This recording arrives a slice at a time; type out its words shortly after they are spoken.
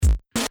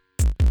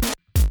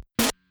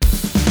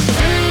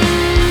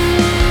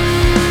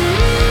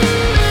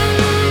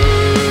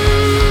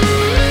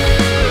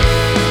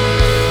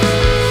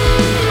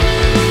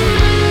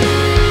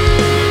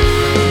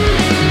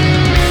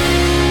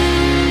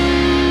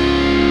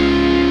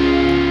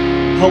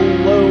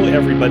Hello,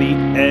 everybody,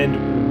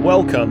 and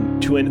welcome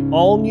to an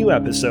all-new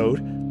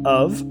episode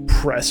of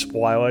Press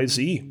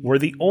YYZ. We're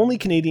the only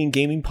Canadian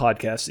gaming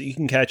podcast that you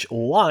can catch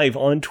live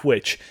on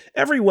Twitch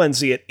every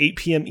Wednesday at 8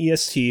 p.m.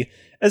 EST,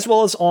 as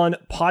well as on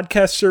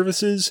podcast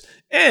services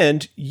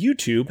and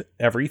YouTube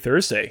every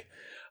Thursday.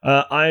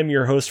 I'm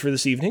your host for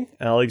this evening,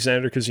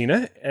 Alexander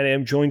Kazina, and I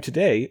am joined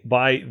today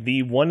by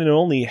the one and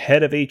only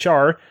head of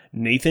HR,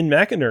 Nathan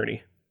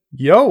McInerney.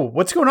 Yo,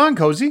 what's going on,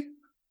 Cozy?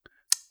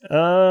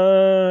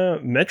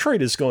 Metroid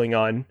is going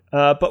on,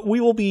 but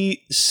we will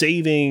be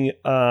saving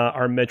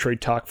our Metroid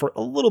talk for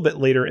a little bit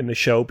later in the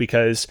show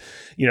because,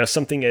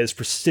 something as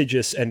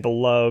prestigious and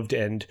beloved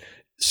and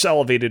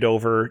salivated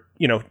over,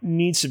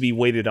 needs to be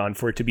waited on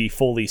for it to be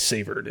fully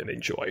savored and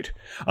enjoyed.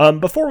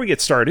 Before we get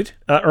started,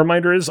 a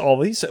reminder as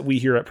always that we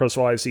here at Press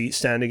YYZ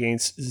stand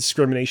against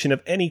discrimination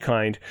of any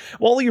kind.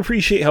 While we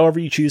appreciate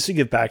however you choose to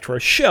give back to our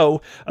show,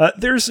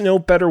 there's no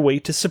better way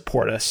to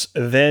support us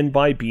than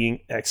by being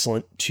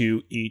excellent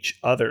to each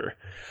other.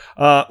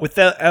 With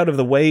that out of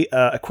the way,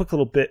 a quick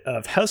little bit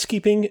of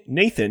housekeeping.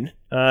 Nathan,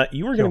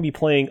 you are going to be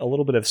playing a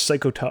little bit of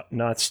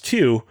Psychonauts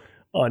 2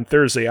 on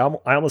Thursday. I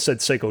almost said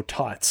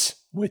Psychotots,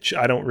 which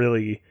I don't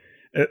really...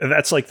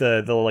 That's like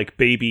the like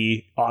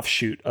baby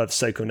offshoot of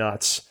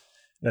Psychonauts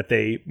that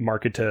they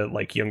market to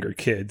like younger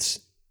kids.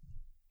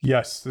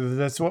 Yes,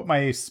 that's what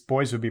my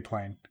boys would be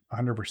playing,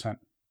 100%.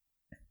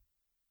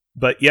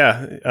 But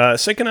yeah,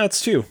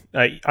 Psychonauts 2.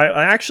 I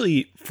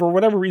actually, for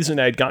whatever reason,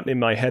 I had gotten in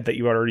my head that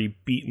you had already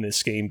beaten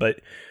this game,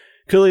 but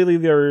clearly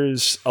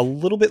there's a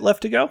little bit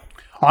left to go.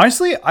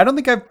 Honestly, I don't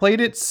think I've played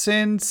it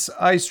since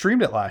I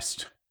streamed it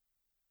last.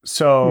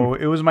 So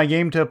it was my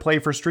game to play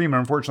for stream.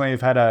 Unfortunately,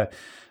 I've had a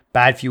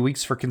bad few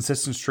weeks for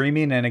consistent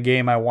streaming and a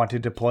game I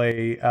wanted to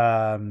play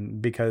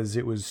because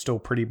it was still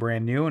pretty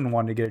brand new and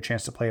wanted to get a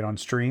chance to play it on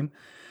stream.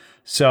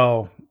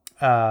 So,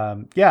 I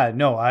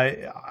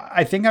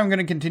think I'm going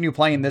to continue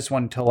playing this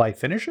one until I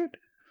finish it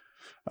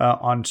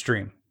on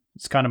stream.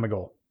 It's kind of my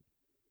goal.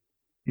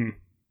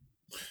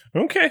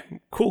 Okay,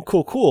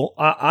 cool.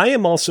 I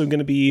am also going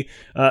to be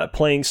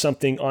playing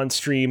something on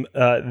stream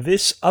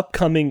this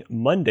upcoming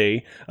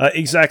Monday.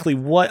 Exactly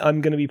what I'm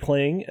going to be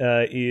playing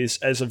is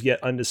as of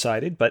yet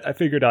undecided, but I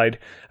figured I'd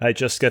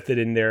just get that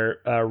in there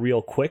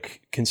real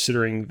quick,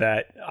 considering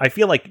that I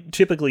feel like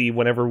typically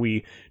whenever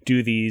we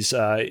do these,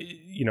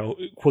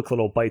 quick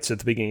little bites at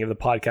the beginning of the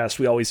podcast,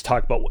 we always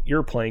talk about what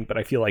you're playing, but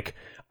I feel like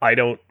I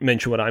don't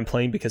mention what I'm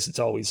playing because it's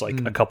always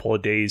like a couple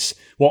of days,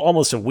 well,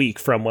 almost a week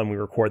from when we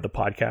record the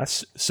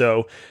podcast.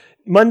 So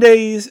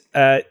Mondays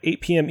at 8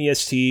 p.m.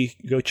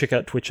 EST, go check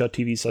out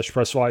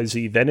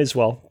twitch.tv/PressYZ then as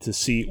well to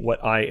see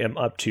what I am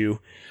up to.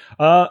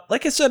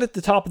 Like I said at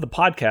the top of the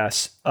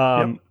podcast,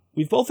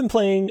 we've both been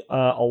playing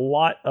a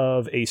lot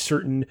of a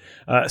certain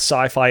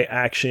sci-fi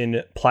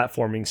action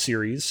platforming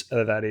series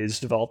that is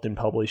developed and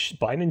published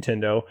by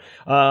Nintendo.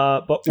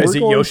 But is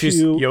it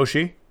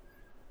Yoshi?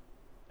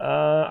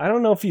 I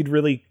don't know if you'd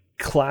really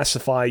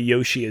classify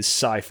Yoshi as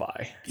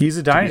sci-fi. He's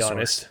a dinosaur. To be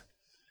honest.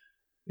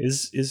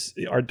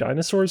 Are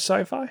dinosaurs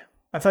sci-fi?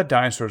 I thought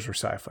dinosaurs were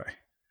sci-fi.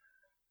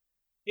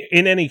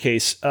 In any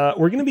case,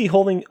 we're going to be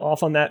holding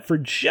off on that for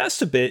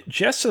just a bit,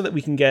 just so that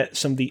we can get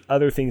some of the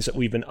other things that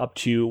we've been up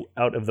to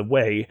out of the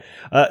way,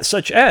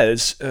 such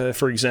as,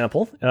 for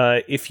example,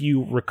 if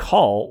you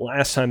recall,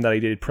 last time that I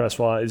did Press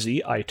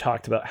YYZ, I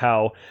talked about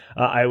how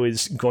I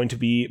was going to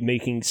be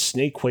making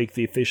Snakequake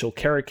the official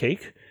carrot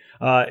cake,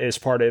 as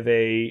part of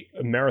a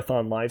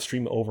marathon live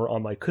stream over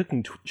on my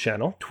cooking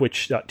channel,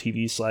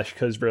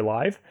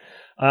 twitch.tv/CuzBearLive.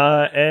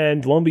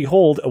 And lo and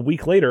behold, a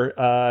week later,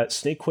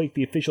 Snakequake,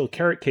 the official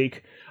carrot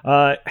cake,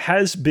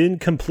 has been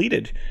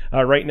completed.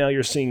 Right now,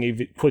 you're seeing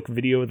a quick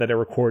video that I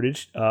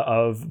recorded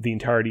of the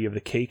entirety of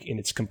the cake in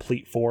its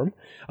complete form.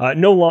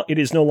 It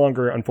is no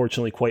longer,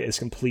 unfortunately, quite as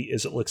complete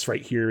as it looks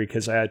right here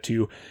because I had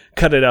to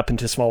cut it up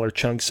into smaller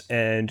chunks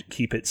and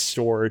keep it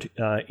stored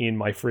in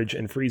my fridge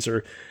and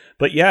freezer.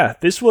 But yeah,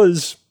 this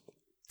was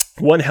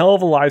one hell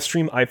of a live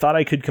stream. I thought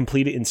I could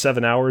complete it in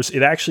 7 hours.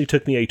 It actually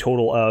took me a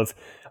total of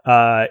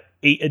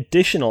 8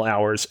 additional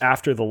hours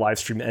after the live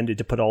stream ended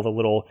to put all the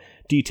little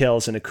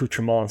details and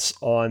accoutrements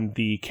on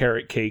the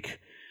carrot cake.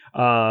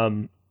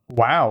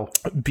 Wow.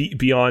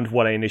 Beyond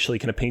what I initially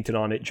kind of painted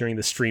on it during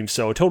the stream.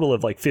 So a total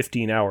of like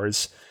 15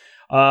 hours.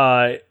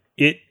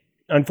 It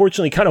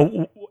unfortunately kind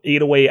of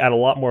ate away at a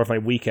lot more of my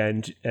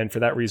weekend, and for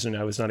that reason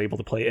I was not able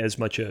to play as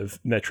much of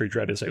Metroid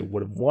Dread as I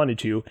would have wanted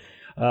to.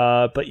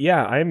 But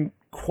yeah, I'm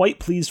quite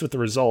pleased with the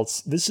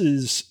results. This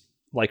is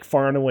like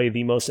far and away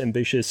the most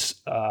ambitious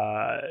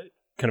kind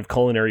of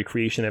culinary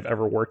creation I've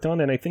ever worked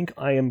on, and I think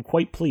I am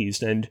quite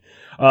pleased. And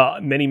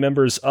many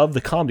members of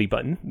the Comedy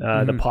Button,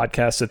 the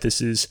podcast that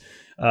this is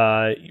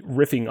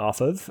riffing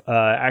off of,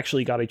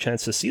 actually got a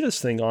chance to see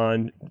this thing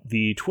on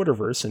the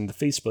Twitterverse and the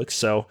Facebook,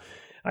 so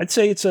I'd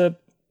say it's a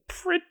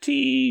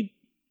pretty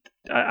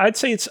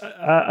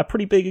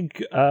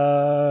big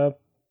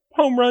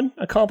home run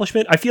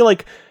accomplishment. I feel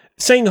like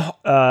saying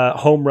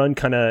home run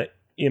kind of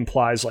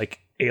implies like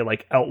a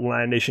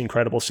outlandish,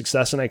 incredible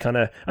success, and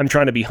I'm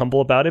trying to be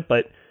humble about it,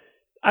 but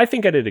I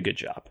think I did a good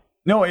job.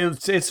 No,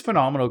 it's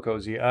phenomenal,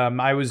 Cozy.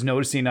 I was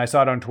noticing, I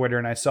saw it on Twitter,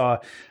 and I saw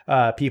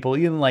people,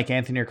 even like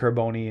Anthony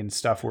Carboni and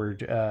stuff, were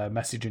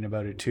messaging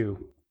about it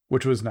too,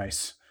 which was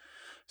nice.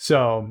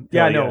 So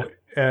yeah,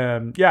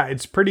 yeah,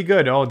 it's pretty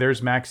good. Oh,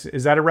 there's Max.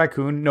 Is that a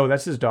raccoon? No,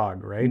 that's his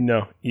dog, right?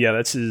 No, yeah,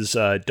 that's his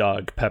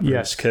dog, Peppers.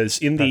 Yes, because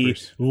in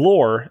Peppers. the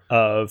lore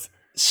of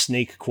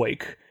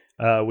Snakequake,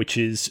 which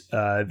is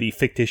the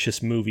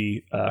fictitious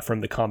movie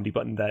from the Comedy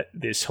Button that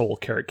this whole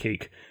carrot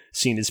cake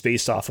scene is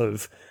based off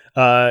of,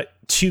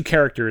 two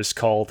characters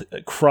called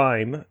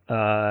Cool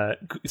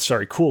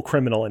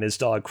Criminal and his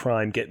dog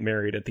Crime get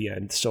married at the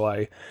end. So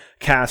I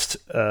cast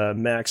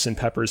Max and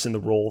Peppers in the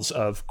roles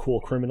of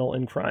Cool Criminal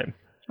and Crime.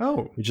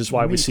 Oh, which is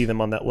why we see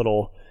them on that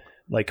little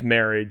like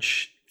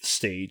marriage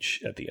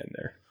stage at the end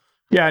there.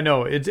 Yeah,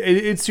 no,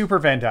 it's super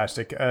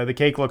fantastic. The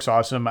cake looks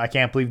awesome. I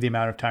can't believe the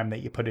amount of time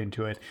that you put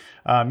into it.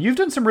 You've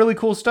done some really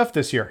cool stuff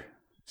this year.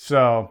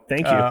 So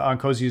thank you on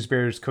Cozy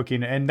Bears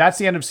Cooking, and that's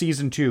the end of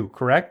season 2,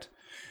 correct?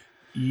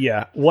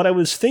 Yeah. What I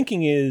was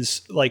thinking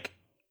is like,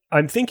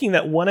 I'm thinking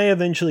that when I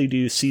eventually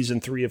do season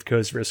 3 of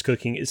Cozy Bears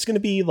Cooking, it's going to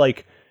be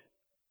like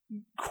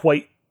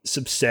quite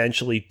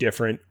substantially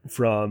different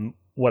from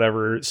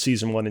whatever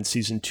season 1 and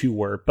season 2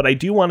 were, but I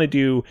do want to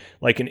do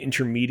like an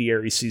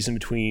intermediary season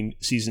between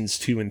seasons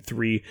 2 and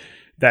 3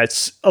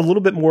 that's a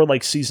little bit more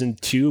like season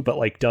 2, but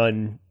like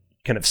done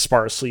kind of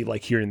sparsely,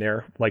 like here and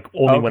there, like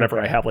only whenever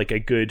I have like a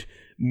good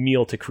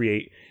meal to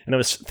create. And I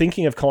was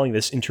thinking of calling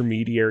this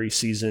intermediary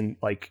season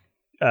like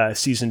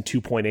season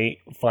 2.8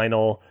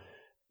 final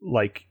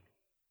like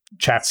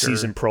chapter,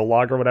 season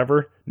prologue or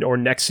whatever, or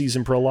next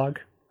season prologue.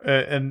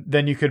 And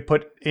then you could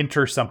put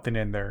something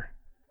in there.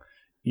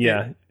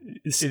 Yeah.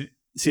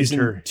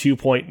 Season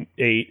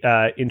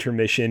 2.8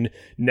 intermission,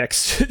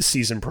 next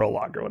season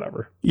prologue or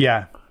whatever.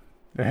 Yeah.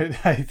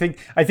 I think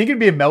it'd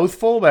be a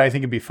mouthful, but I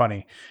think it'd be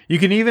funny. You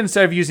can even,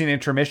 instead of using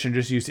intermission,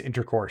 just use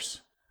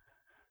intercourse.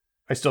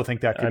 I still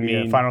think that could be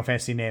a Final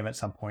Fantasy name at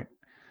some point.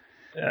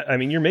 I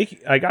mean,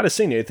 I gotta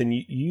say, Nathan,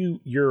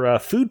 your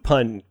food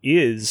pun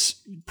is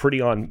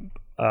pretty on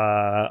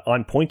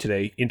point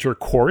today.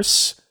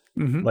 Intercourse,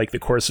 like the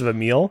course of a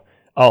meal,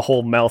 a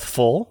whole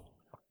mouthful,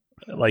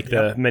 like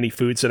the many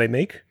foods that I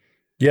make.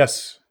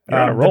 Yes.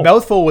 The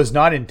mouthful was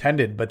not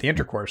intended, but the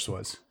intercourse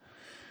was.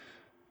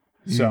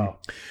 So,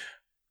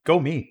 go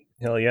me.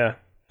 Hell yeah.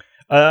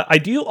 I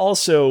do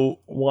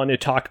also want to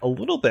talk a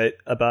little bit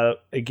about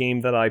a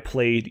game that I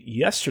played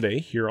yesterday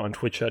here on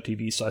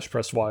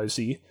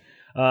twitch.tv/PressYZ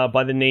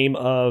by the name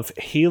of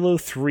Halo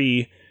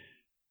 3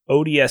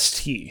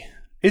 ODST.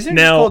 Isn't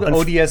it called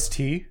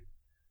ODST?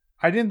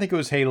 I didn't think it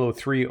was Halo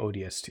 3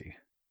 ODST.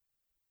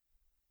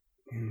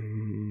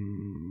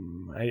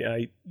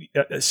 I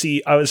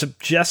see. I was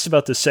just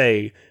about to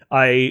say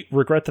I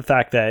regret the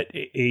fact that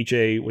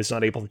AJ was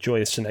not able to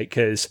join us tonight,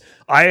 because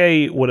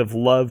I would have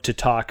loved to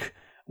talk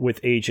with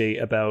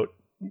AJ about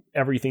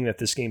everything that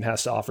this game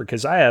has to offer,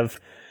 because I have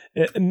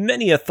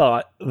many a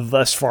thought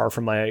thus far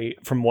from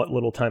what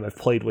little time I've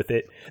played with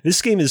it.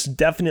 This game is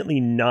definitely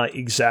not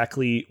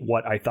exactly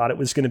what I thought it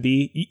was going to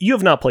be. You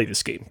have not played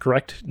this game,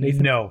 correct,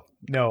 Nathan?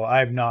 No,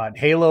 I've not.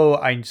 Halo,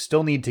 I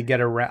still need to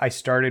get around. I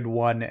started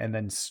one and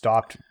then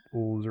stopped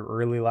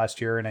early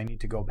last year, and I need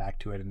to go back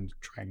to it and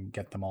try and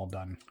get them all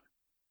done.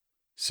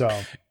 So,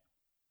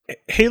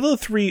 Halo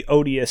 3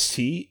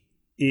 ODST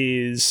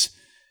is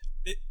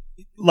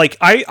like,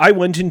 I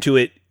went into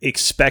it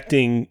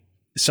expecting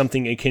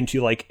something akin to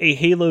like a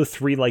Halo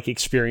 3 like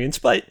experience,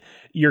 but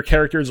your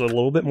characters are a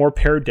little bit more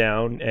pared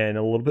down and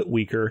a little bit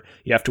weaker.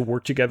 You have to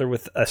work together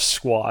with a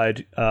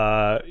squad,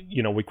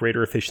 with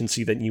greater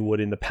efficiency than you would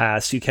in the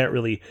past. You can't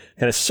really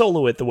kind of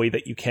solo it the way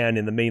that you can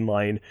in the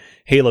mainline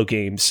Halo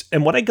games.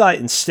 And what I got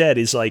instead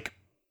is like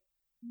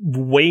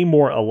way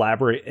more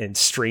elaborate and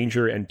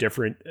stranger and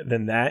different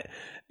than that.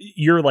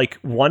 You're like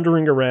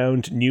wandering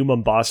around New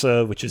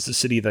Mombasa, which is the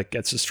city that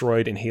gets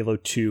destroyed in Halo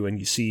 2, and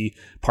you see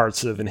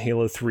parts of in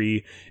Halo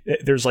 3.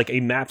 There's like a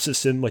map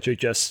system, which I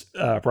just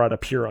brought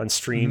up here on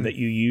stream, that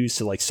you use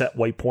to like set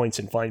waypoints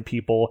and find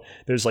people.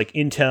 There's like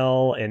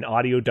intel and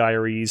audio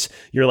diaries.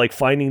 You're like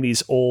finding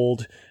these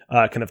old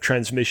kind of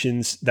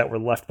transmissions that were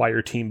left by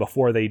your team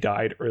before they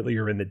died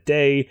earlier in the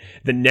day.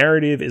 The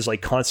narrative is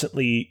like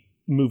constantly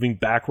moving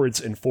backwards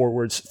and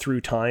forwards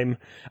through time.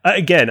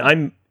 Again,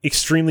 I'm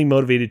extremely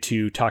motivated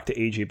to talk to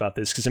AJ about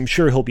this, because I'm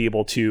sure he'll be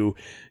able to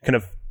kind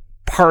of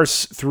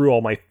parse through all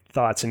my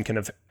thoughts and kind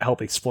of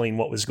help explain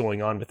what was going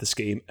on with this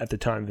game at the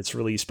time of its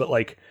release. But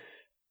like,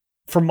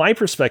 from my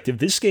perspective,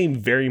 this game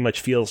very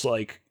much feels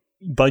like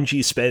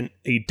Bungie spent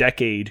a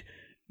decade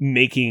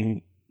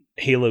making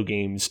Halo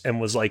games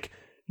and was like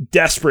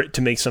desperate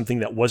to make something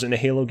that wasn't a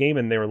Halo game.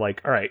 And they were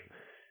like, all right,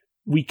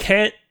 we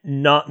can't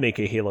not make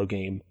a Halo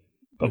game,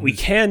 but we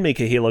can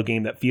make a Halo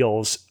game that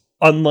feels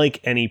unlike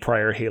any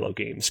prior Halo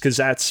games, because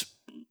that's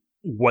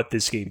what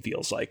this game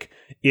feels like.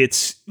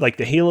 It's like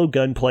the Halo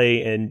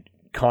gunplay and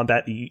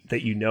combat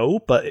that you know,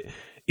 but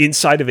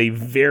inside of a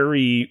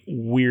very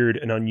weird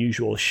and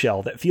unusual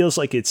shell that feels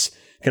like it's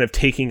kind of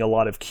taking a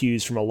lot of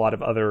cues from a lot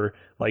of other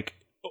like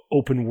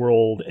open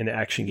world and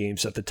action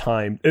games at the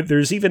time.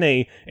 There's even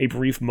a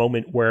brief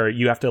moment where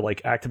you have to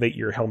like activate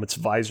your helmet's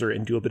visor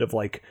and do a bit of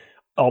like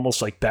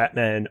almost like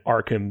Batman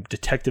Arkham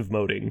detective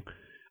moding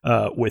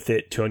with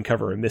it to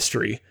uncover a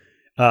mystery.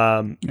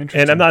 And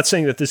I'm not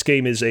saying that this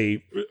game is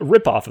a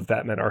ripoff of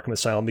Batman Arkham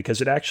Asylum,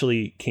 because it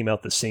actually came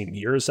out the same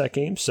year as that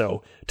game.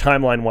 So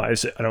timeline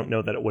wise, I don't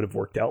know that it would have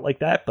worked out like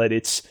that, but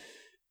it's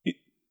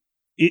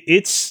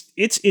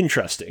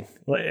interesting,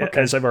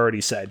 as I've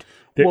already said.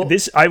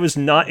 I was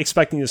not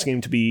expecting this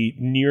game to be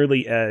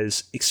nearly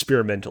as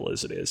experimental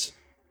as it is.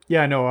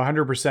 Yeah, no,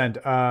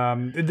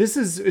 100%. This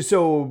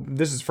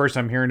is first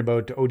I'm hearing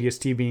about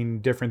ODST being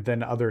different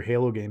than other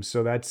Halo games.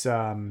 So that's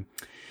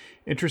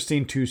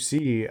interesting to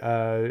see.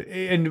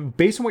 And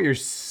based on what you're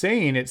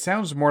saying, it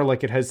sounds more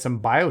like it has some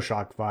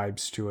BioShock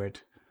vibes to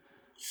it,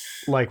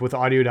 like with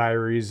audio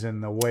diaries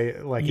and the way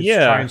like it's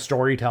trying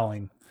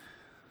storytelling.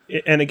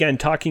 And again,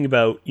 talking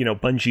about,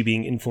 Bungie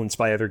being influenced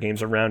by other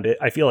games around it,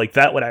 I feel like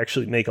that would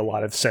actually make a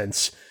lot of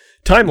sense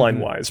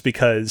timeline-wise,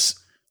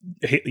 because,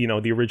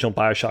 the original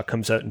BioShock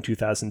comes out in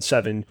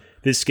 2007.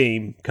 This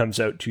game comes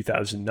out in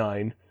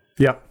 2009.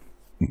 Yep.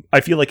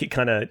 I feel like it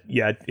kind of,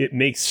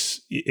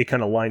 it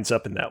kind of lines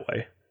up in that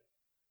way.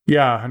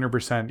 Yeah,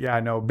 100%. Yeah,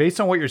 no, based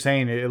on what you're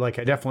saying,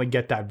 I definitely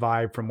get that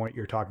vibe from what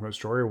you're talking about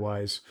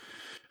story-wise.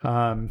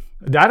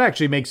 That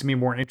actually makes me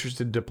more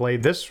interested to play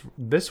this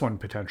one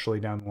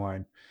potentially down the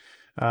line.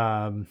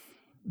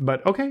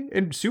 But okay,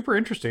 and super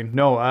interesting.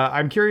 No,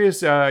 I'm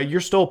curious.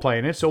 You're still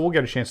playing it, so we'll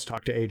get a chance to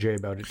talk to AJ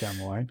about it down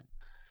the line.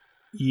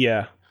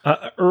 Yeah.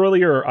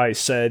 Earlier, I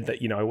said that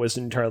I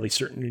wasn't entirely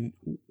certain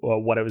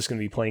what I was going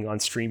to be playing on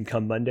stream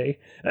come Monday.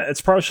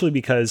 It's partially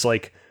because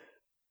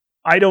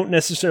I don't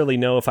necessarily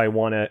know if I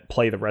want to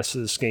play the rest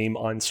of this game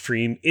on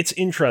stream. It's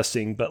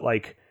interesting, but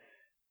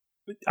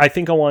I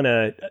think I want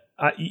to.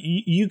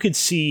 You could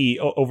see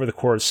over the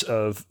course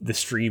of the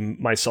stream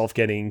myself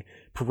getting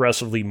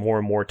progressively more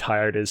and more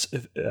tired as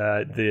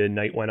the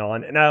night went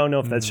on, and I don't know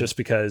if that's just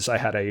because I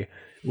had a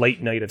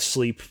late night of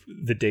sleep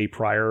the day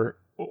prior,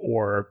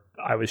 or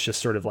I was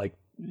just sort of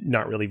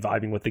not really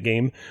vibing with the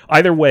game.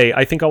 Either way,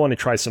 I think I want to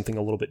try something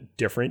a little bit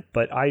different.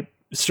 But I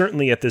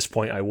certainly at this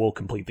point I will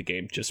complete the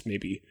game, just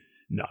maybe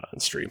not on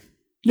stream.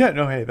 Yeah,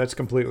 no, hey, that's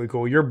completely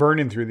cool. You're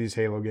burning through these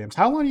Halo games.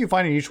 How long are you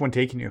finding each one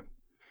taking you?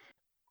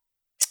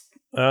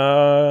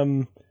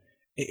 Halo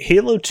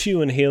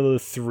 2 and Halo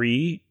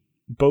 3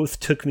 both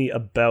took me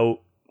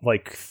about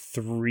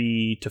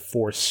 3 to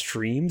 4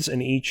 streams,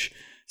 and each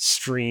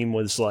stream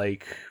was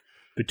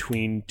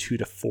between 2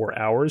 to 4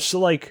 hours.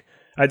 So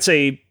I'd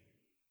say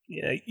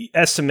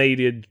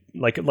estimated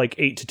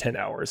 8 to 10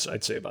 hours.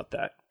 I'd say about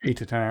that. 8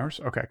 to 10 hours.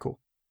 Okay, cool.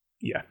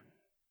 Yeah.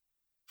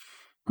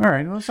 All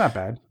right. Well, that's not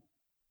bad.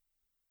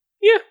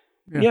 Yeah.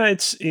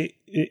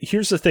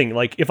 Here's the thing.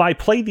 If I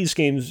play these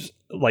games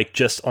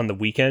just on the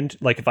weekend,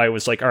 if I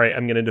was all right,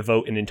 I'm going to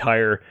devote an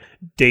entire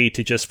day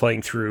to just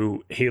playing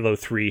through Halo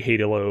 3,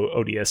 Halo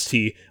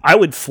ODST, I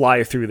would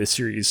fly through the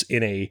series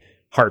in a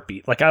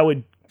heartbeat.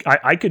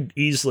 I could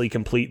easily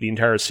complete the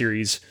entire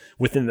series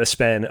within the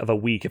span of a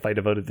week if I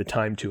devoted the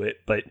time to it.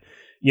 But,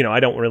 I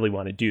don't really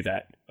want to do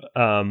that.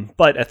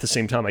 But at the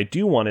same time, I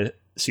do want to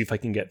see if I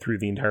can get through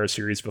the entire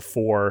series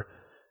before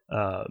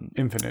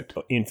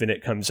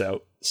Infinite comes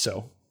out.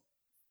 So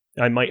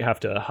I might have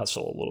to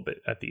hustle a little bit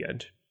at the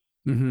end.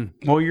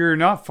 Mm-hmm. Well, you're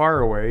not far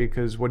away,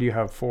 because what do you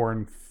have, 4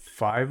 and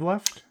 5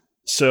 left?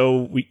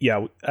 So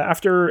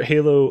after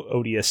Halo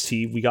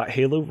ODST, we got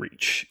Halo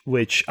Reach,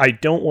 which I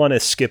don't want to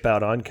skip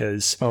out on,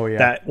 because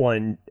that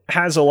one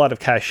has a lot of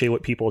cachet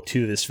with people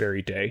to this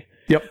very day.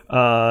 Yep.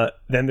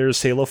 Then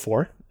there's Halo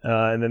 4,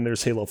 and then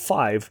there's Halo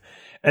 5.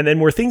 And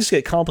then where things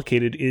get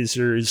complicated is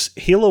there's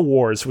Halo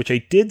Wars, which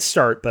I did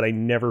start, but I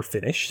never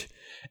finished.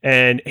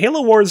 And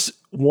Halo Wars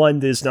 1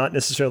 does not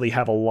necessarily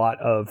have a lot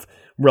of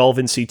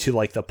relevancy to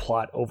the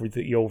plot over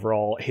the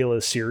overall Halo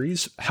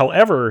series.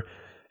 However,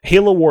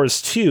 Halo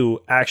Wars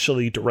 2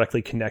 actually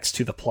directly connects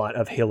to the plot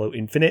of Halo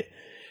Infinite.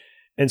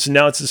 And so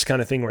now it's this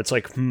kind of thing where it's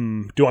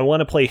do I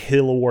want to play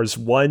Halo Wars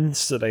 1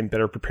 so that I'm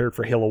better prepared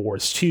for Halo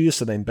Wars 2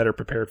 so that I'm better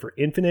prepared for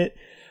Infinite?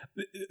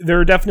 There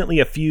are definitely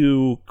a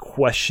few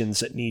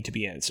questions that need to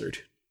be answered.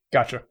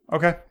 Gotcha.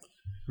 Okay.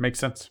 Makes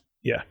sense.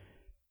 Yeah.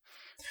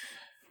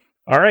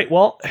 All right.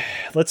 Well,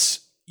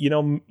 let's,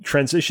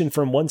 transition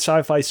from one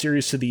sci-fi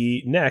series to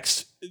the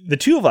next. The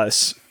two of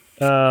us,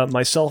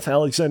 myself,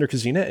 Alexander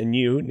Kazina, and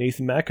you,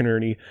 Nathan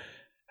McInerney,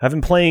 have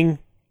been playing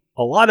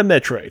a lot of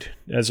Metroid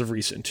as of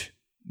recent.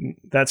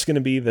 That's going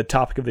to be the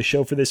topic of the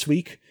show for this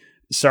week.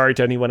 Sorry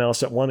to anyone else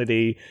that wanted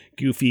a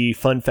goofy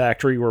fun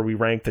factory where we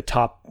rank the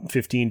top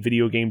 15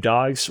 video game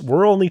dogs.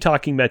 We're only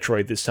talking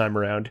Metroid this time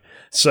around.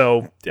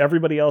 So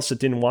everybody else that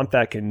didn't want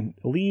that can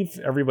leave.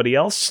 Everybody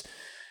else,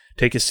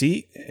 take a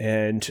seat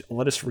and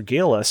let us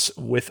regale us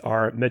with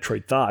our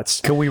Metroid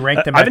thoughts. Can we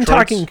rank the Metroids? I've been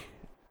talking...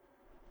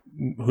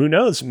 Who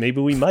knows?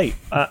 Maybe we might.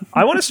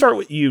 I want to start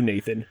with you,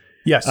 Nathan.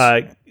 Yes.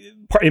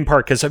 In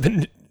part because I've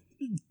been...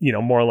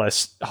 more or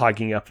less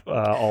hogging up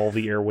all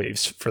the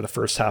airwaves for the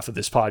first half of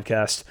this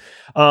podcast.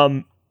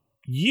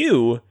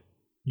 You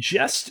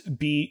just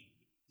beat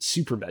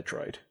Super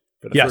Metroid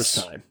for the Yes.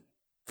 first time.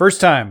 First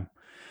time.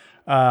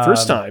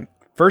 First time.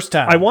 First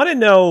time. I want to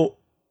know,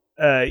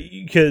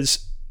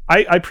 because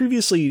I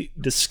previously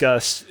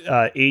discussed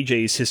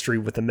AJ's history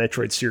with the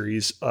Metroid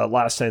series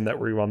last time that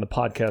we were on the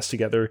podcast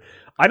together.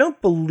 I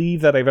don't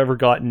believe that I've ever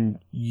gotten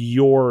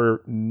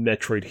your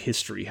Metroid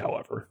history,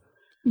 however.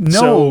 No.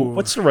 So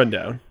what's the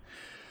rundown?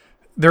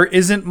 There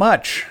isn't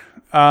much.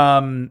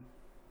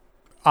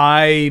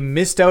 I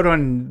missed out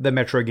on the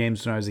Metroid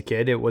games when I was a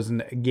kid. It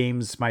wasn't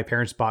games my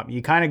parents bought me.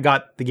 You kind of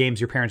got the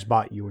games your parents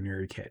bought you when you were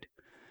a kid.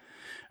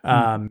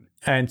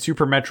 And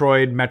Super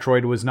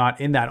Metroid was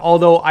not in that.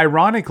 Although,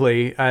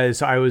 ironically,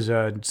 as I was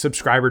a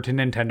subscriber to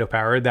Nintendo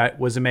Power, that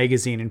was a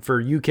magazine. And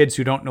for you kids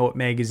who don't know what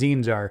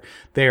magazines are,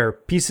 they are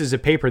pieces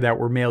of paper that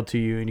were mailed to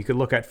you, and you could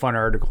look at fun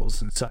articles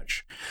and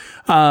such.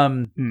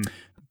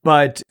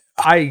 But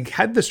I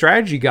had the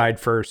strategy guide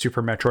for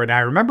Super Metroid, and I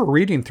remember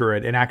reading through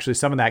it, and actually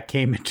some of that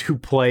came into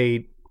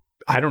play,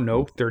 I don't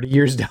know, 30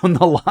 years down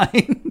the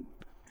line.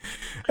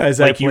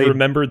 As like you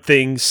remembered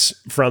things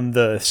from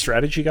the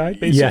strategy guide,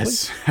 basically?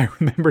 Yes, I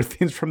remember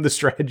things from the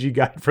strategy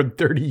guide from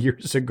 30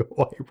 years ago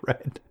I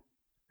read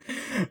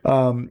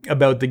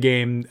about the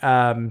game.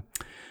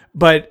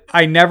 But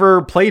I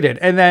never played it.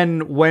 And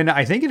then when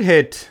I think it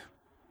hit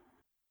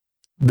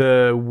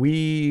the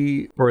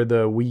Wii or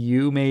the Wii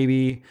U,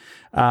 maybe,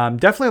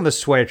 definitely on the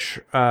Switch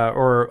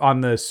or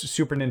on the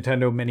Super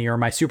Nintendo Mini or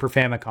my Super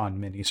Famicom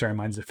Mini. Sorry,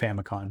 mine's a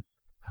Famicom.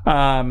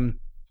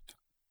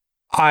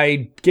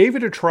 I gave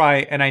it a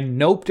try and I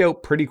noped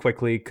out pretty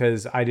quickly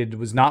because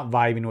was not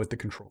vibing with the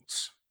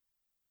controls.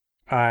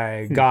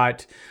 I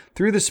got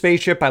through the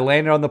spaceship, I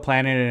landed on the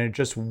planet, and it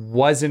just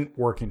wasn't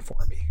working for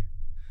me.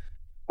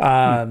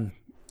 And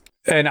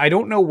I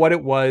don't know what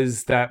it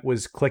was that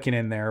was clicking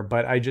in there,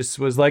 but I just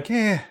was like,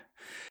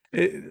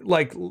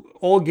 like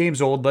old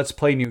games old, let's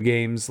play new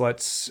games.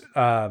 Let's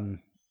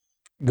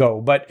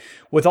go. But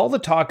with all the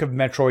talk of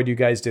Metroid you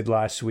guys did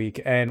last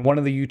week, and one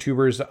of the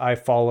YouTubers I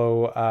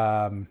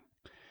follow,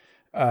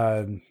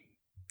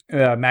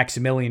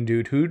 Maximilian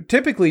dude, who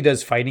typically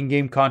does fighting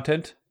game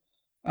content.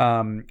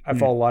 I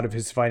follow a lot of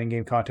his fighting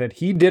game content.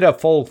 He did a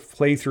full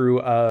playthrough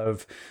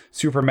of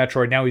Super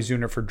Metroid. Now he's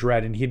doing it for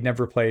Dread, and he'd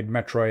never played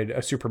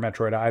Super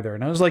Metroid either.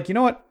 And I was like, you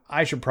know what?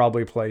 I should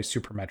probably play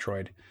Super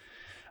Metroid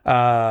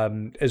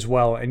as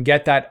well and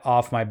get that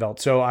off my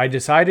belt. So I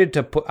decided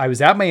I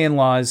was at my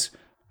in-laws.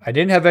 I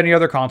didn't have any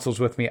other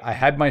consoles with me. I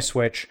had my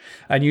Switch,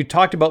 and you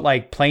talked about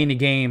like playing a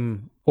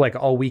game like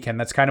all weekend.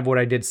 That's kind of what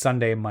I did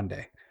Sunday and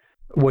Monday,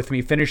 with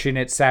me finishing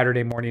it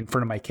Saturday morning in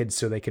front of my kids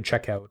so they could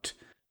check out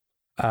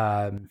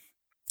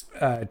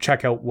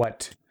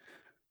what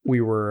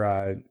we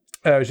were,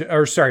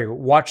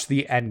 watch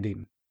the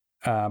ending,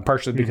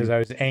 partially because I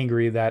was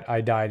angry that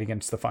I died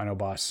against the final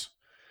boss,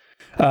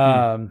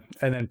 and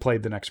then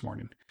played the next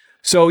morning.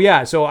 So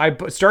I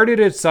started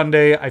it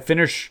Sunday. I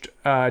finished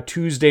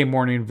Tuesday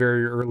morning,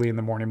 very early in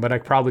the morning, but I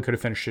probably could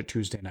have finished it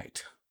Tuesday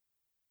night.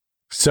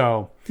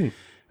 So,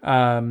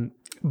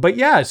 but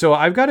yeah, so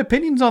I've got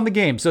opinions on the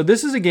game. So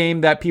this is a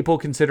game that people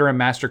consider a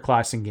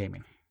masterclass in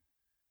gaming,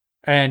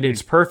 and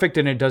it's perfect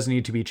and it doesn't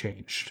need to be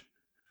changed.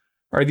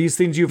 Are these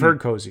things you've heard,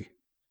 Cozy?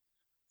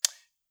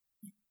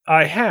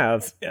 I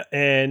have,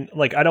 and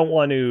like, I don't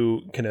want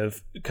to kind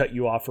of cut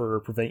you off or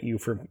prevent you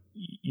from,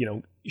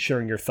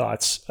 sharing your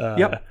thoughts.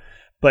 Yep.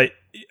 But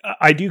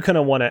I do kind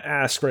of want to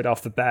ask right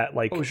off the bat,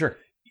 like, oh, sure.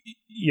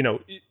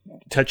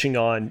 Touching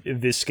on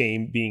this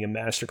game being a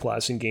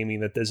masterclass in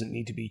gaming that doesn't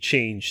need to be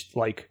changed.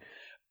 Like,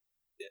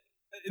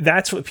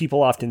 that's what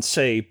people often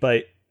say,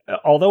 but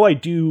although I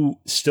do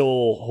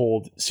still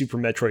hold Super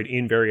Metroid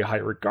in very high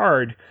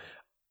regard,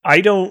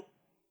 I don't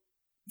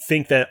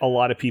think that a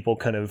lot of people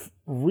kind of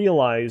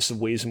realize the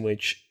ways in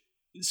which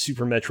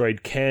Super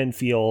Metroid can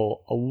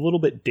feel a little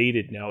bit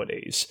dated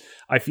nowadays.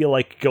 I feel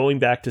like going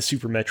back to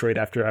Super Metroid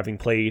after having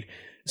played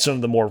some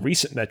of the more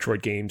recent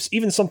Metroid games,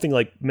 even something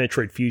like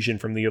Metroid Fusion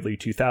from the early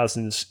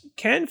 2000s,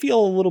 can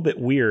feel a little bit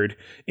weird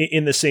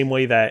in the same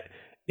way that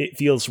it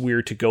feels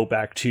weird to go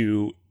back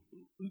to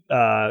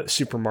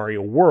Super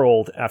Mario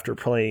World after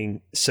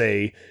playing,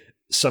 say,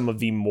 some of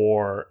the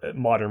more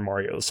modern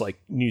Marios, like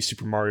New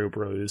Super Mario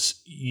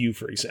Bros. U,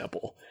 for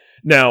example.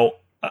 Now,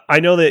 I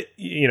know that,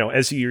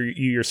 as you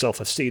yourself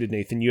have stated,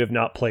 Nathan, you have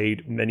not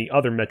played many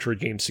other Metroid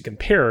games to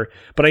compare,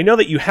 but I know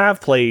that you have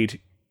played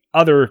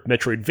other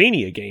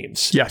Metroidvania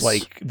games, yes,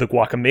 like the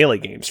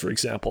Guacamelee games, for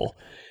example.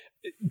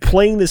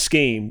 Playing this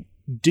game,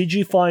 did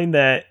you find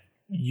that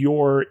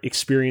your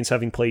experience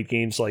having played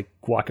games like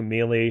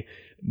Guacamelee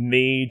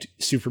made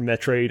Super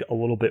Metroid a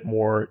little bit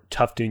more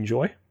tough to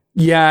enjoy?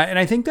 Yeah, and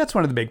I think that's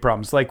one of the big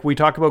problems. Like, we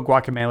talk about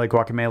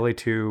Guacamelee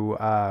 2,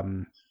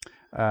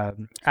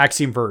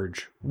 Axiom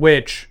Verge,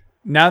 which,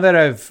 now that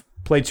I've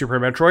played Super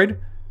Metroid,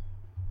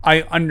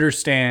 I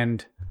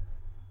understand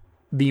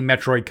the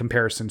Metroid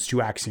comparisons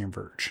to Axiom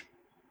Verge.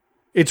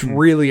 It's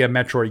really a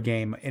Metroid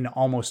game in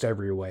almost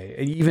every way,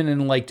 even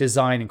in like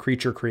design and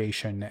creature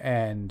creation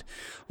and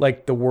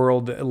like the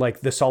world,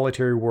 like the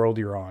solitary world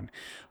you're on.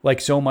 Like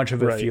so much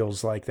of it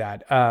feels like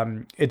that.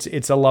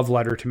 It's a love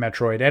letter to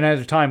Metroid, and at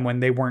a time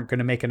when they weren't going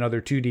to make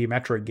another 2D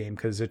Metroid game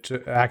because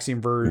Axiom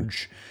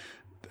Verge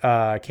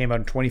came out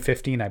in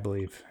 2015, I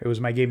believe. It was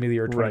my game of the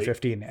year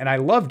 2015, and I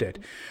loved it.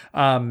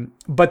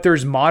 But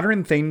there's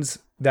modern things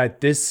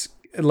that these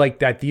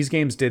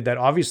games did that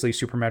obviously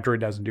Super Metroid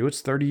doesn't do. It's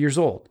 30 years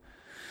old.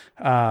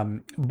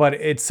 But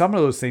it's some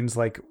of those things,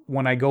 like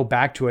when I go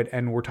back to it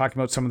and we're talking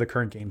about some of the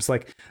current games,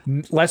 like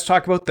let's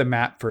talk about the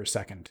map for a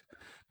second.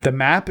 The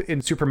map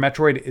in Super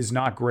Metroid is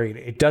not great.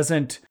 It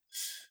doesn't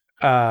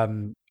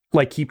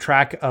like keep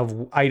track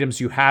of items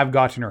you have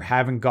gotten or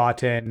haven't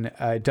gotten.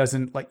 It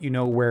doesn't let you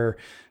know where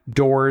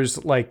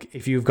doors, like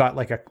if you've got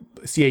like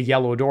see a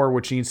yellow door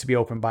which needs to be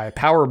opened by a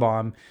power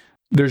bomb,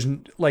 there's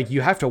like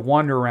you have to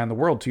wander around the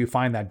world till you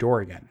find that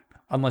door again,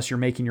 unless you're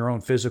making your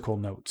own physical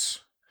notes.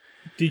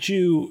 Did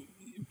you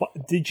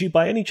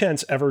by any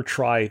chance ever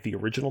try the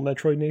original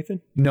Metroid,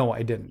 Nathan? No,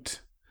 I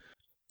didn't.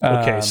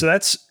 Okay, so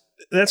that's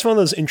one of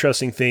those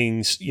interesting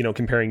things, you know,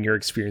 comparing your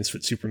experience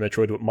with Super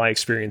Metroid with my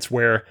experience,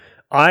 where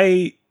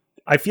I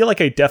feel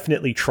like I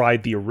definitely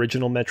tried the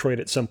original Metroid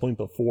at some point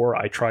before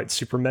I tried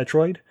Super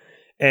Metroid,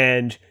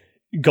 and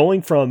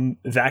going from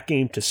that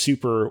game to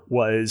Super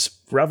was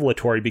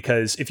revelatory,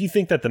 because if you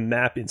think that the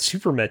map in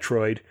Super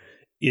Metroid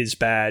is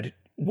bad,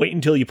 wait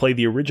until you play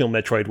the original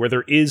Metroid, where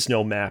there is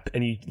no map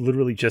and you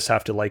literally just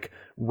have to like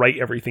write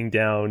everything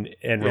down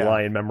and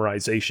rely on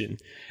memorization.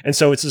 And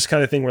so it's this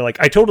kind of thing where like,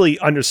 I totally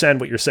understand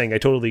what you're saying. I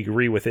totally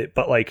agree with it.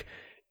 But like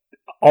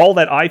all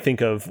that I think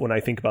of when I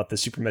think about the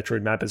Super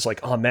Metroid map is like,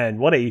 oh man,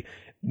 what a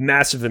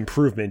massive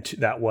improvement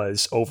that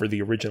was over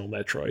the original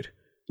Metroid.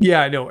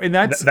 Yeah, I know. And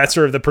that's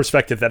sort of the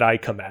perspective that I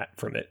come at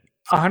from it.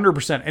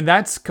 100%. And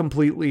that's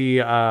completely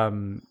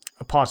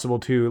possible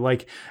too.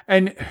 Like,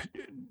 and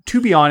to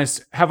be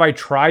honest, have I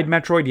tried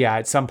Metroid? Yeah,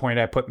 at some point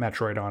I put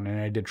Metroid on and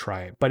I did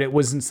try it, but it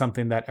wasn't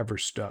something that ever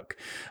stuck.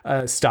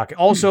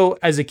 Also,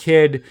 as a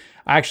kid,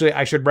 actually,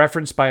 I should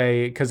reference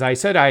because I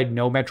said I had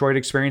no Metroid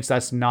experience.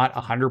 That's not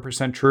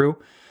 100% true.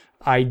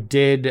 I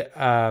did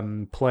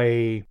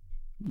play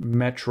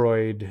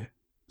Metroid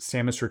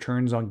Samus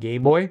Returns on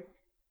Game Boy.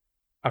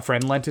 A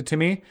friend lent it to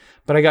me,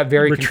 but I got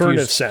very confused.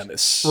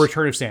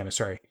 Return of Samus,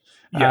 sorry.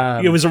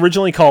 Yeah, it was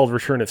originally called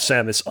Return of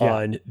Samus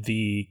on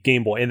the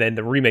Game Boy, and then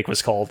the remake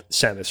was called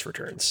Samus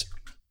Returns.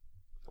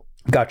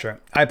 Gotcha.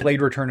 I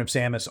played Return of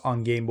Samus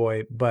on Game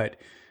Boy, but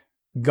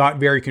got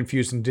very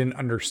confused and didn't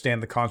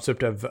understand the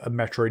concept of a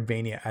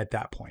Metroidvania at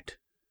that point.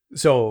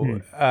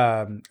 So,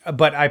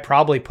 but I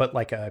probably put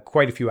like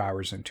quite a few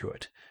hours into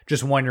it,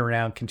 just wandering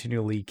around,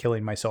 continually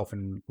killing myself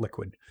in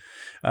liquid.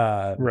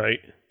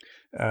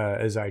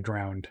 As I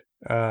drowned.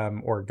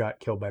 Or got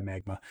killed by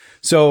magma.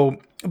 So,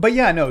 but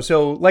yeah, no.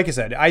 So, like I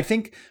said, I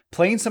think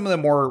playing some of the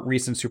more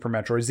recent Super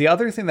Metroids, the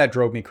other thing that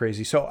drove me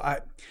crazy. So I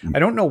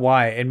don't know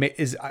why, and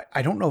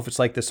I don't know if it's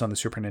like this on the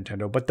Super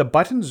Nintendo, but the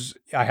buttons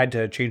I had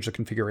to change the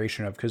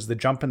configuration of because the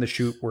jump and the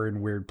shoot were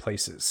in weird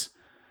places.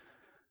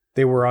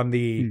 They were on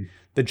the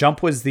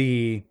jump was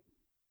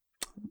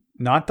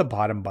not the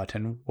bottom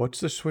button. What's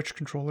the Switch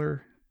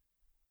controller?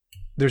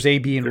 There's A,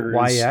 B, and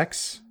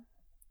YX.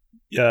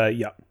 Yeah.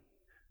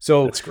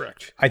 So that's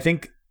correct. I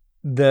think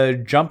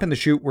the jump and the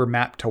shoot were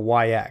mapped to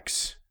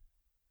YX.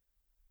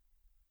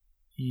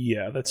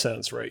 Yeah, that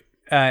sounds right.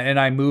 And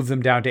I moved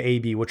them down to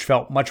AB, which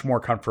felt much more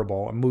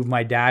comfortable. I moved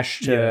my dash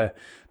to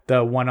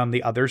the one on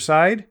the other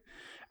side.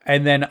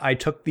 And then I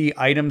took the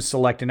item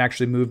select and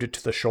actually moved it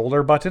to the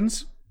shoulder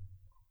buttons,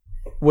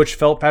 which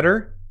felt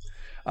better.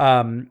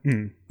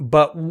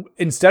 But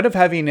instead of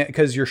having it,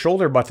 because your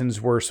shoulder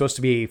buttons were supposed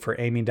to be for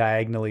aiming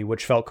diagonally,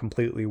 which felt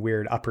completely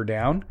weird, up or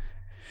down.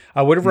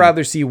 I would have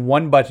rather see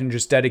one button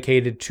just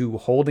dedicated to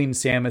holding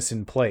Samus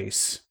in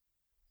place.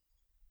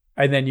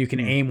 And then you can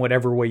aim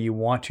whatever way you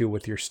want to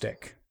with your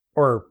stick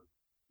or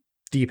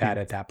D-pad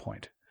at that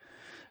point.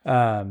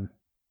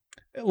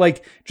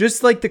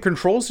 Just like the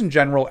controls in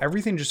general,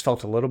 everything just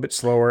felt a little bit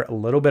slower, a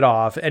little bit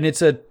off. And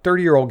it's a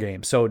 30-year-old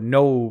game, so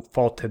no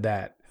fault to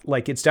that.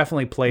 Like, it's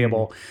definitely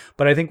playable.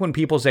 But I think when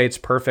people say it's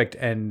perfect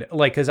and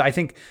like, because I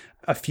think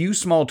a few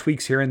small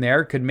tweaks here and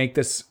there could make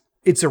this.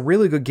 It's a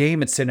really good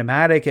game. It's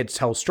cinematic. It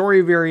tells story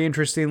very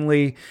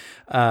interestingly.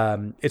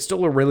 It's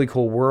still a really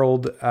cool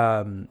world.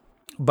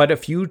 But a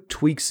few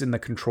tweaks in the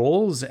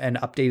controls and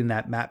updating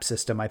that map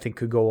system, I think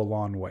could go a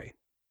long way.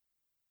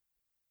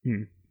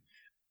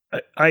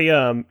 I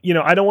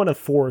don't want to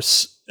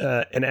force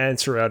an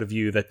answer out of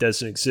you that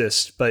doesn't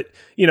exist, but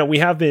we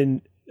have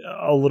been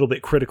a little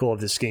bit critical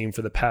of this game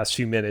for the past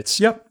few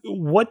minutes. Yep.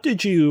 What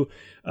did you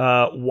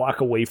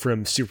walk away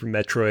from Super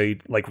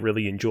Metroid like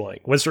really enjoying?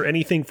 Was there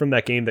anything from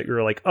that game that you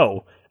were like,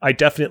 oh, I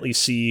definitely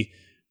see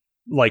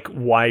like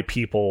why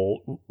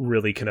people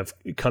really kind of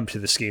come to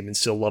this game and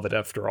still love it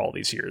after all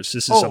these years?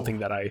 This is something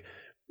that I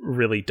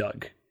really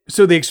dug.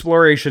 So the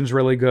exploration's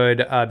really good.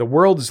 The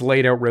world is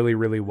laid out really,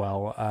 really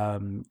well.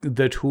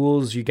 The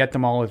tools, you get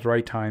them all at the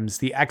right times.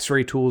 The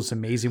X-ray tool is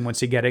amazing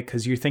once you get it,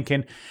 because you're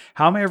thinking,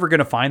 how am I ever going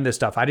to find this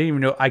stuff? I didn't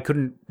even know,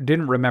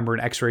 didn't remember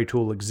an X-ray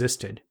tool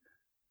existed,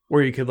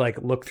 where you could like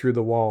look through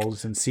the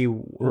walls and see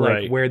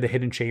like where the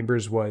hidden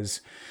chambers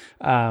was.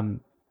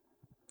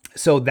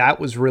 So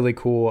that was really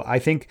cool. I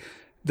think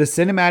the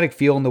cinematic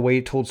feel and the way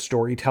it told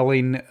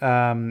storytelling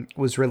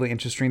was really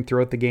interesting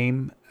throughout the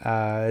game.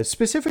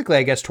 Specifically,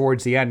 I guess,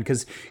 towards the end,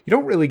 because you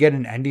don't really get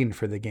an ending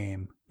for the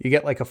game. You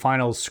get like a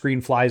final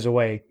screen flies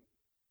away.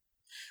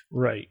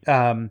 Right.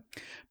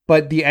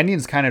 But the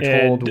ending's kind of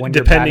told when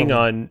depending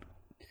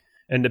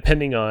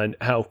on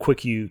how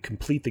quick you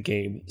complete the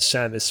game,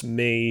 Samus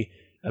may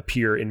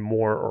appear in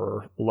more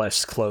or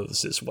less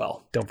clothes as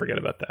well. Don't forget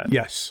about that.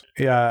 Yes.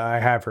 Yeah, I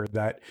have heard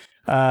that.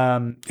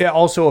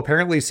 Also,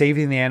 apparently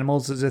saving the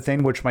animals is a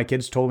thing, which my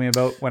kids told me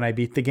about when I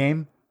beat the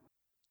game.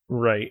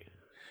 Right.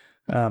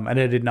 And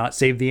I did not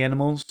save the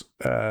animals.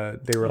 They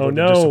were a little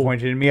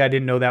disappointed in me. I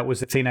didn't know that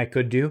was a thing I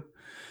could do.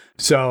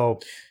 So,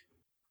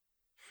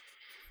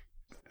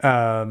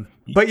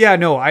 but yeah,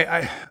 no,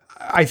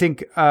 I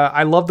think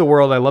I love the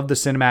world. I love the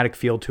cinematic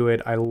feel to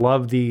it. I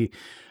love the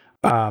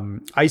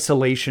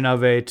isolation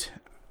of it.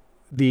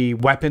 The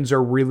weapons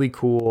are really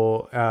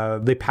cool.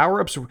 The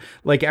power-ups,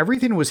 like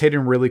everything was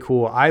hidden really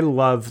cool. I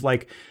love,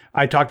 like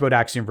I talked about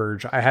Axiom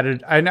Verge.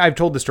 And I've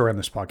told the story on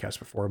this podcast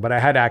before, but I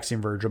had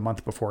Axiom Verge a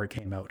month before it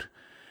came out.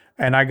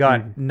 And I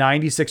got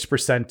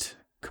 96%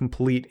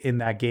 complete in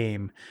that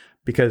game,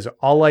 because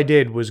all I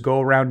did was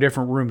go around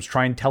different rooms,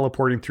 trying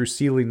teleporting through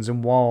ceilings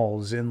and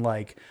walls, and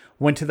like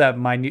went to that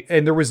minute,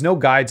 and there was no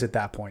guides at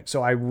that point.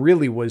 So I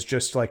really was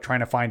just like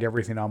trying to find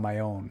everything on my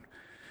own.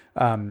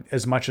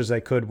 As much as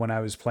I could when I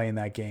was playing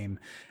that game.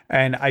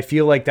 And I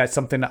feel like that's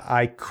something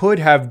I could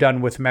have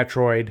done with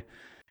Metroid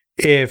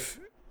if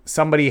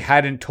somebody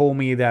hadn't told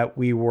me that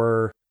we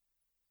were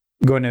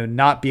going to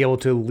not be able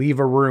to leave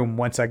a room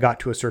once I got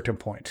to a certain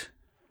point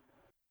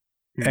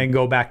and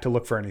go back to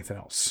look for anything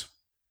else.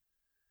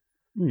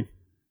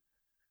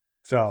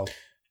 So.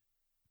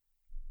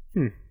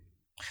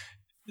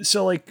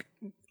 So like,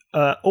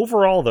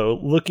 overall though,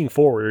 looking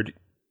forward,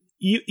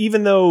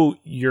 even though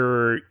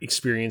your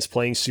experience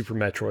playing Super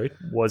Metroid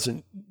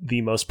wasn't the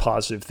most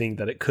positive thing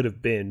that it could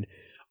have been,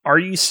 are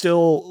you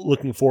still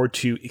looking forward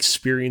to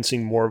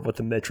experiencing more of what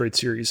the Metroid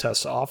series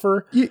has to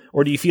offer?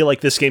 Or do you feel like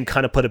this game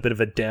kind of put a bit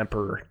of a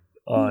damper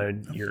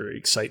on your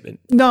excitement?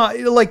 No,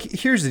 like,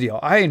 here's the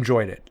deal. I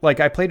enjoyed it. Like,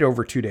 I played it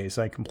over 2 days.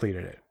 I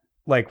completed it.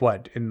 Like,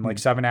 what? In like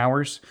 7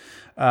 hours?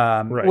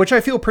 Right. Which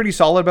I feel pretty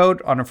solid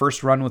about on a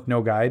first run with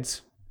no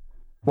guides.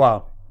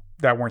 Wow.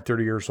 That weren't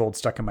 30 years old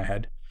stuck in my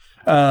head.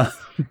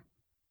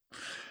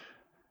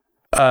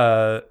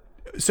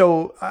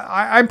 So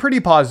I'm pretty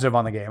positive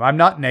on the game. I'm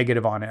not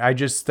negative on it. I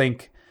just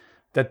think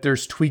that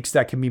there's tweaks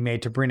that can be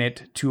made to bring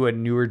it to a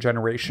newer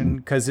generation,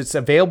 because it's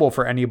available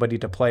for anybody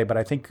to play. But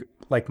I think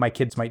like my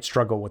kids might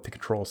struggle with the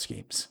control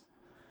schemes,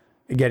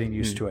 getting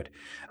used to it.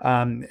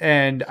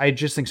 And I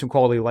just think some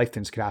quality of life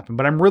things could happen,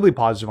 but I'm really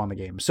positive on the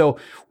game. So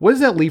what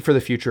does that leave for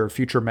the future of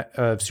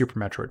Super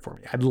Metroid for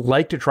me? I'd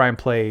like to try and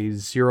play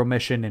Zero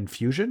Mission and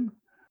Fusion,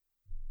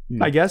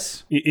 I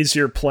guess. Is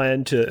your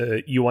plan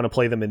to you want to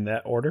play them in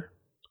that order?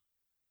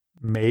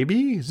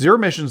 Maybe. Zero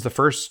Mission's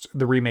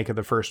the remake of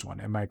the first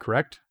one. Am I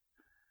correct?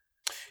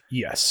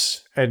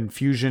 Yes. And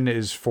Fusion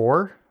is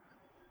 4?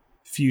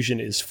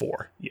 Fusion is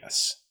 4.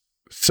 Yes.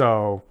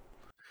 So,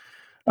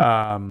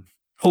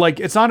 like,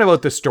 it's not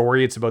about the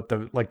story. It's about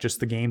just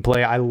the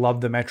gameplay. I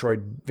love the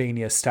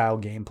Metroidvania style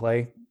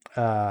gameplay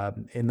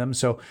in them.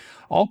 So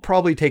I'll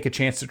probably take a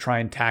chance to try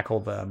and tackle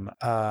them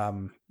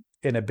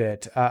in a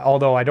bit.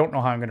 Although I don't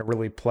know how I'm going to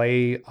really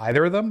play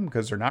either of them,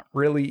 because they're not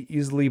really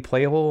easily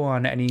playable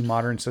on any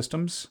modern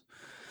systems.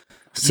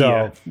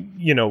 So,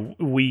 yeah,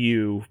 Wii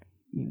U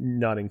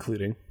not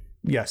including.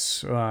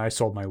 Yes, I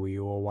sold my Wii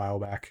U a while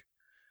back.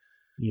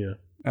 Yeah.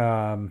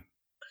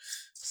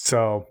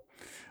 So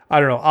I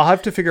don't know. I'll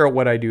have to figure out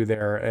what I do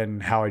there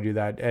and how I do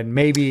that. And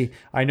maybe,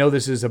 I know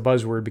this is a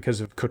buzzword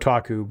because of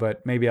Kotaku,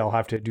 but maybe I'll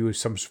have to do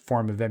some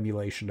form of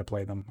emulation to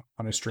play them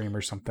on a stream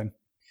or something.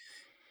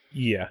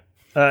 Yeah.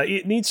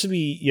 It needs to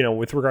be,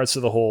 with regards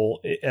to the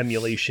whole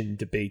emulation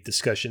debate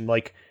discussion,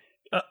 like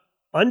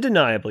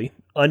undeniably,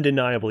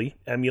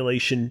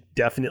 emulation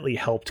definitely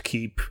helped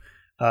keep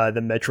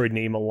the Metroid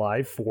name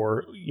alive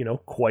for,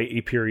 quite a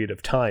period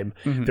of time.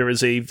 Mm-hmm. There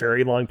was a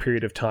very long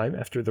period of time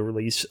after the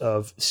release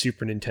of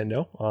Super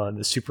Nintendo on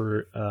the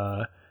Super...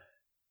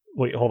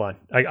 wait, hold on.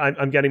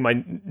 I'm getting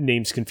my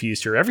names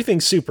confused here.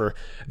 Everything's Super.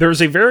 There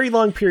was a very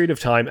long period of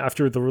time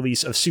after the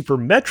release of Super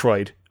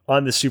Metroid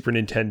on the Super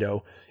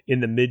Nintendo in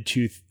the mid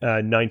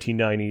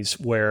 1990s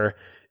where,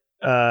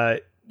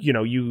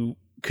 you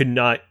could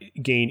not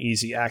gain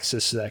easy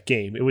access to that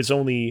game. It was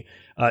only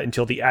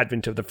until the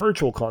advent of the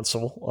Virtual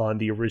Console on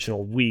the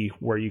original Wii,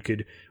 where you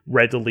could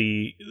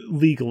readily,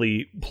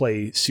 legally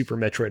play Super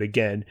Metroid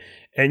again.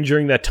 And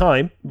during that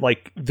time,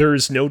 like,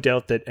 there's no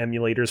doubt that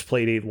emulators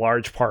played a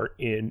large part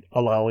in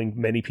allowing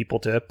many people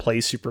to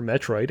play Super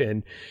Metroid.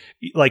 And,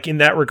 like, in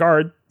that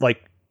regard,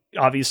 like,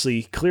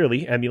 obviously,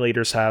 clearly,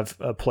 emulators have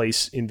a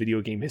place in video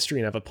game history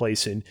and have a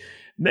place in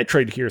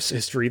Metroid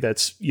history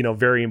that's, you know,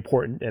 very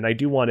important. And I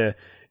do want to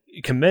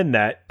commend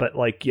that. But,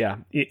 like, yeah,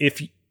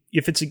 if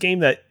it's a game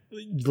that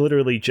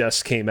literally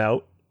just came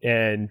out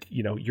and,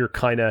 you know, you're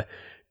kind of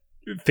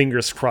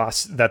fingers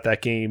crossed that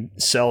that game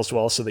sells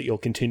well so that you'll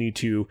continue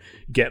to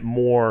get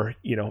more,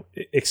 you know,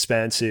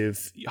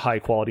 expansive, high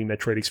quality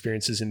Metroid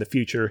experiences in the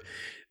future,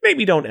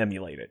 maybe don't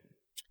emulate it.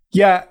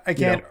 Yeah, I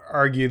can't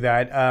argue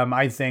that.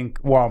 I think,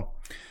 well,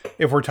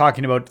 if we're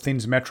talking about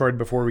things Metroid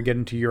before we get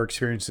into your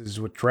experiences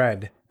with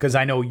Dread, because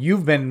I know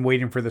you've been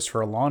waiting for this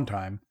for a long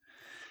time.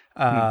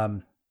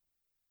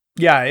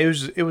 Yeah,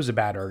 it was a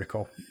bad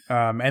article.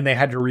 And they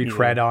had to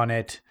retread on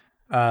it.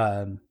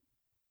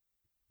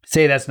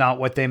 Say that's not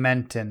what they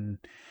meant and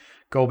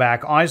go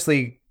back.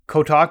 Honestly,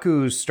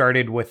 Kotaku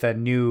started with a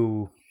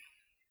new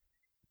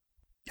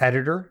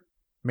editor,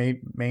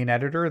 main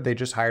editor. They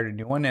just hired a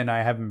new one, and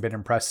I haven't been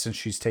impressed since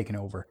she's taken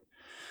over.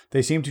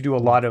 They seem to do a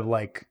lot of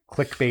like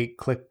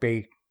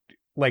clickbait,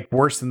 like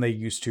worse than they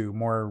used to,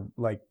 more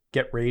like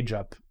get rage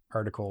up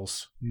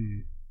articles.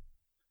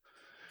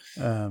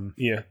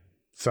 Yeah.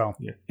 So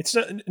yeah, it's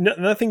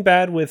nothing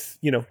bad with,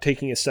 you know,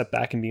 taking a step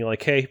back and being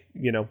like, hey,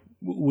 you know,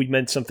 we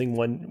meant something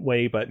one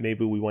way, but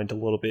maybe we went a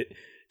little bit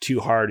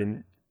too hard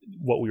in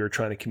what we were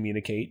trying to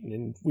communicate,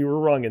 and we were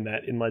wrong in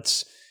that. And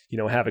let's, you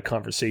know, have a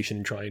conversation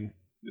and try and,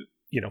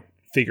 you know,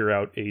 figure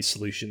out a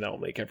solution that will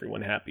make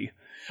everyone happy.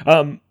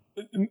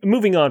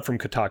 Moving on from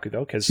Kotaku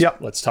though, because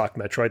let's talk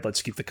Metroid.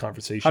 Let's keep the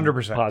conversation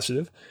 100%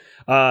 positive.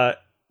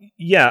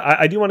 Yeah,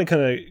 I do want to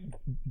kind of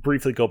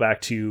briefly go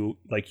back to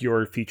like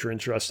your future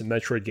interest in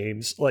Metroid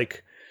games.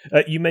 Like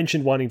you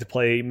mentioned wanting to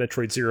play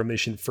Metroid Zero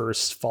Mission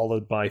first,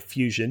 followed by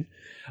Fusion.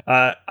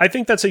 I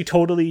think that's a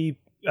totally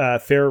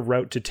fair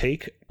route to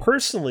take.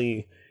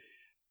 Personally,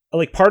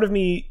 like part of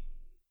me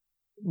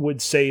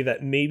would say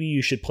that maybe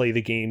you should play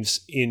the games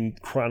in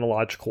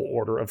chronological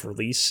order of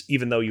release,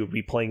 even though you would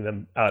be playing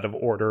them out of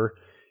order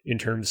in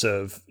terms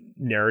of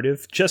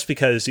narrative, just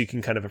because you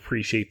can kind of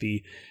appreciate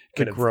the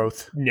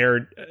growth,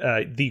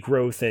 the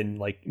growth and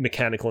like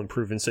mechanical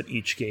improvements that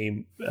each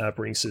game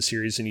brings to the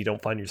series, and you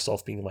don't find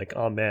yourself being like,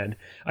 oh man,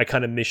 I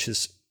kind of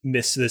miss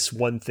this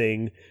one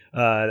thing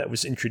that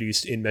was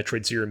introduced in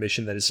Metroid Zero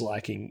Mission that is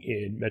lacking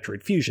in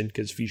Metroid Fusion,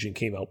 because Fusion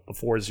came out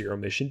before Zero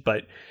Mission.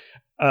 But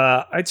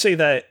I'd say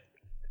that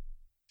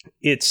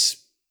it's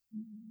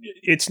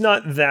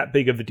not that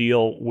big of a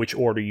deal which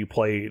order you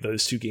play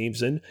those two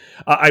games in.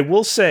 I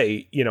will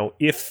say, you know,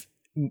 if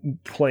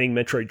playing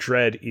Metroid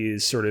Dread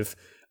is sort of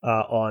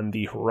on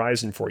the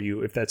horizon for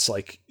you, if that's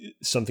like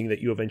something that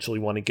you eventually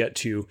want to get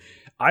to,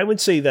 I would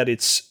say that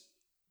it's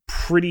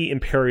pretty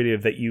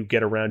imperative that you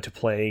get around to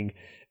playing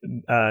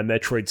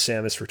Metroid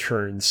Samus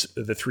Returns,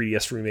 the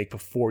 3DS remake,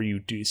 before you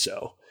do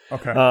so.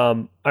 Okay.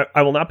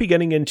 I will not be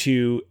getting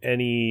into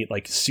any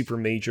like super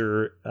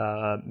major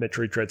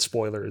Metroid Dread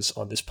spoilers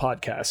on this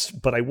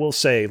podcast, but I will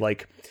say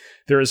like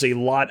there is a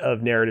lot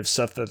of narrative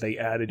stuff that they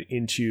added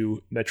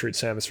into Metroid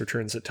Samus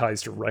Returns that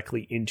ties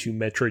directly into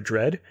Metroid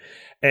Dread,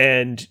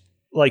 and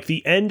like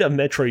the end of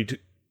Metroid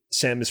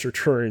Samus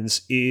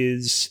Returns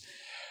is,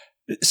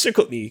 stick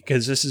with me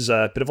because this is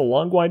a bit of a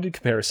long-winded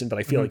comparison, but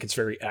I feel like it's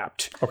very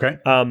apt. Okay.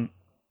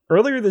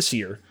 Earlier this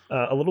year,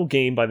 a little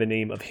game by the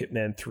name of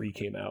Hitman 3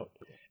 came out.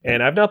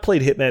 And I've not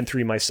played Hitman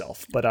 3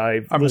 myself, but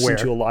I'm listened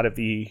to a lot of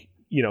the,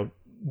 you know,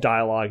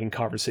 dialogue and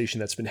conversation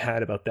that's been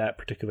had about that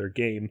particular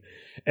game.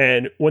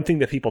 And one thing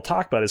that people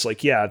talk about is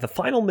like, yeah, the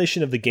final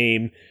mission of the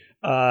game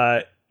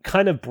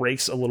kind of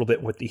breaks a little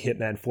bit with the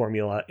Hitman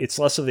formula. It's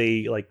less of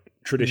a like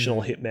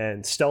traditional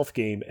Hitman stealth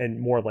game and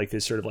more like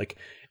this sort of like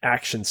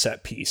action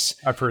set piece.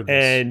 I've heard this.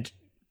 And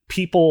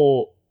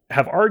people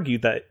have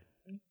argued that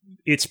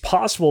it's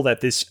possible that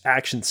this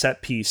action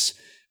set piece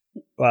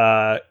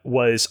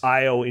was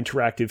IO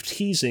Interactive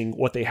teasing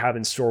what they have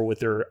in store with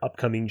their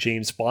upcoming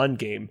James Bond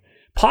game.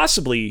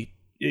 Possibly,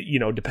 you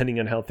know, depending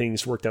on how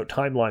things worked out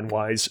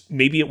timeline-wise,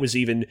 maybe it was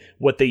even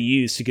what they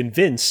used to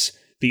convince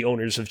the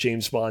owners of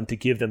James Bond to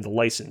give them the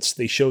license.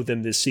 They showed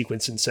them this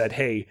sequence and said,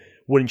 hey,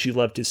 wouldn't you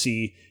love to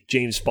see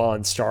James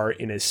Bond star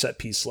in a set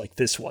piece like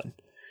this one?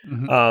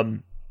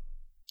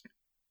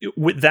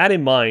 With that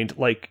in mind,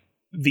 like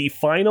the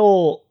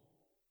final,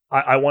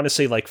 I want to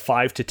say like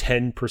 5 to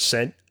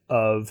 10%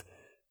 of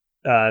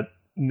Metroid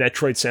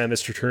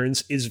Samus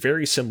Returns is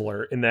very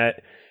similar in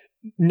that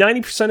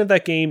 90% of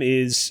that game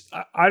is,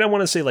 I don't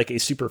want to say like a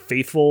super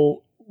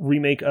faithful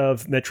remake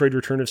of Metroid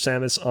Return of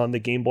Samus on the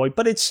Game Boy,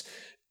 but it's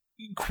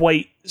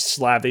quite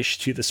slavish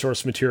to the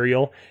source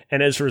material,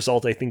 and as a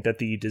result I think that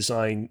the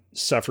design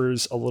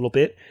suffers a little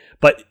bit.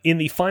 But in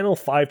the final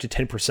 5 to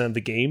 10% of the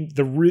game,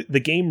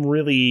 the game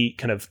really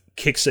kind of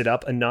kicks it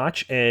up a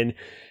notch and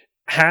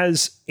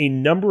has a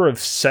number of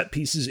set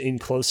pieces in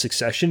close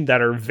succession that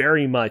are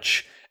very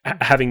much,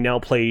 having now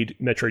played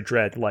Metroid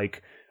Dread,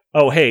 like,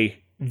 oh,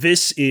 hey,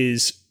 this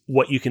is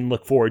what you can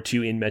look forward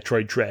to in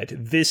Metroid Dread.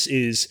 This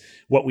is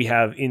what we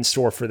have in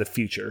store for the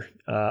future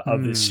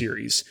of this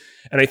series.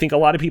 And I think a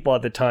lot of people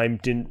at the time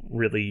didn't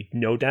really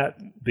know that,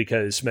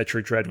 because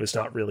Metroid Dread was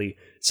not really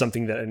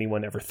something that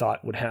anyone ever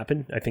thought would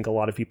happen. I think a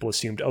lot of people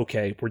assumed,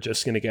 okay, we're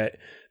just going to get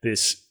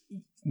this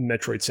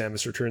Metroid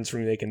Samus Returns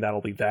remake and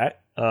that'll be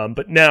that.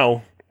 But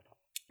now,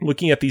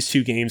 looking at these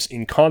two games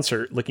in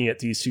concert, looking at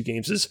these two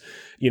games as,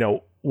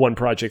 one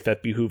project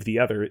that behooved the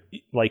other,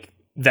 like,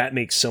 that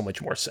makes so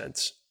much more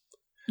sense.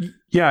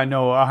 Yeah,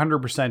 no,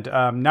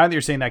 100%. Now that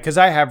you're saying that, because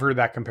I have heard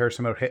that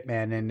comparison about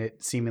Hitman and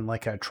it seeming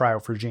like a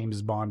trial for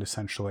James Bond,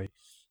 essentially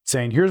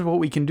saying, here's what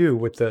we can do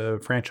with the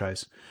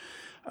franchise.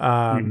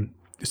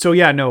 So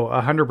yeah, no,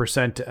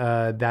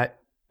 100%. That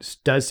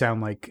does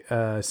sound like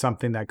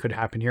something that could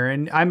happen here.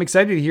 And I'm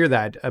excited to hear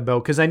that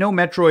about, because I know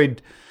Metroid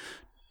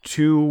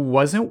 2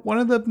 wasn't one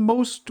of the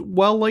most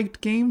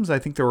well-liked games. I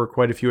think there were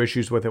quite a few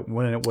issues with it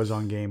when it was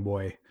on Game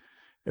Boy,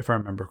 if I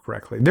remember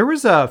correctly. There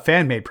was a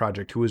fan-made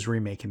project who was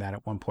remaking that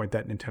at one point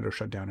that Nintendo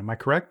shut down. Am I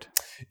correct?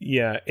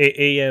 Yeah,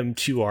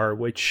 AM2R,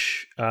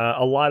 which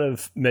a lot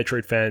of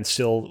Metroid fans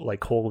still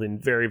like hold in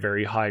very,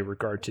 very high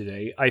regard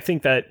today. I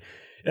think that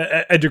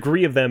a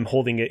degree of them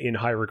holding it in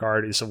high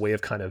regard is a way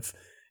of kind of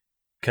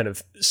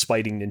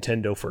spiting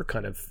Nintendo for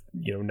kind of,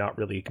 not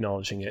really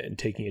acknowledging it and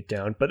taking it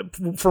down. But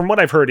from what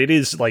I've heard, it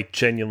is like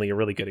genuinely a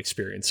really good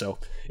experience. So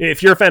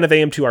if you're a fan of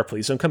AM2R,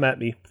 please don't come at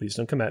me. Please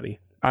don't come at me.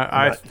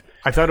 I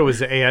thought it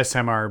was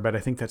ASMR, but I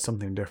think that's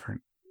something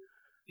different.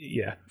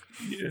 Yeah.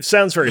 It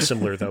sounds very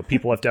similar, though.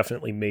 People have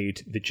definitely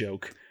made the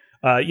joke.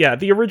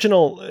 The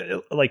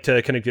original, like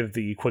to kind of give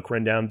the quick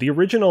rundown, the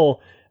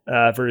original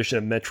version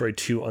of Metroid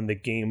 2 on the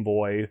Game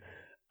Boy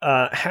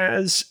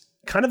has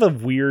kind of a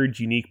weird,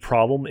 unique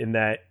problem in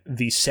that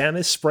the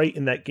Samus sprite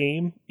in that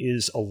game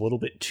is a little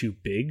bit too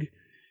big.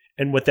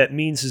 And what that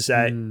means is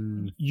that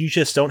you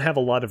just don't have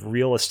a lot of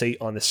real estate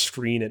on the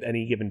screen at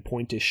any given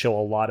point to show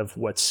a lot of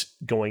what's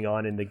going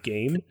on in the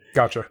game.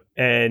 Gotcha.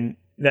 And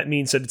that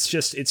means that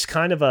it's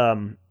kind of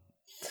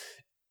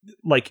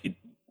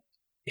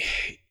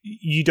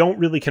you don't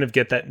really kind of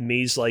get that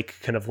maze-like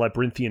kind of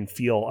labyrinthian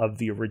feel of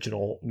the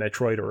original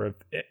Metroid or of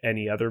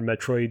any other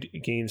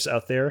Metroid games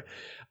out there.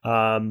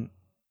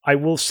 I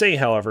will say,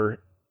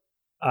 however,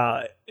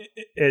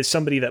 as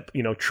somebody that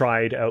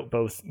tried out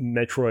both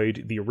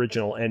Metroid the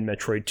original and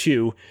Metroid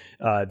 2,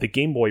 the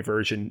Game Boy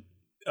version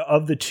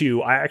of the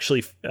two, I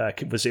actually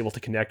was able to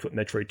connect with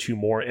Metroid 2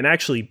 more and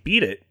actually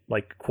beat it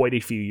like quite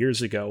a few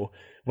years ago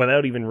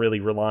without even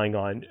really relying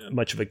on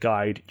much of a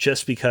guide,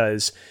 just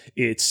because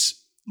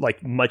it's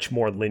like much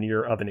more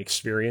linear of an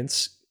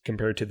experience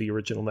compared to the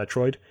original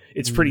Metroid.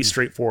 It's pretty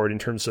straightforward in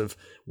terms of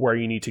where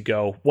you need to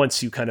go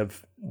once you kind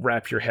of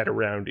wrap your head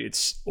around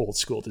its old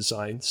school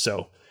design.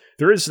 So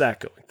there is that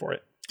going for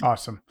it.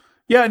 Awesome.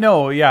 Yeah,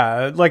 no,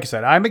 yeah. Like I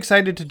said, I'm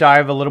excited to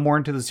dive a little more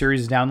into the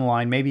series down the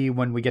line. Maybe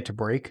when we get to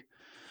break,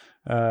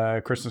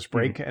 Christmas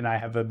break, and I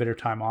have a bit of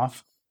time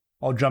off,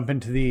 I'll jump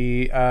into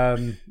the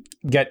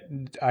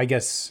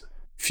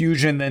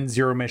Fusion, then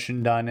Zero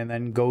Mission done, and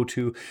then go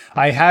to.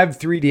 I have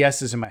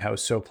 3DSs in my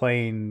house, so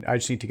playing. I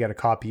just need to get a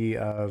copy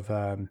of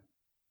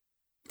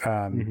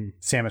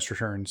Samus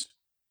Returns.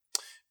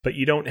 But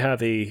you don't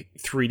have a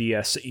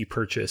 3DS that you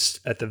purchased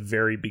at the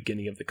very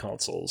beginning of the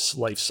console's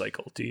life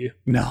cycle, do you?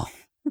 No.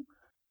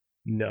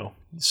 No.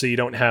 So you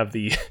don't have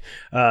the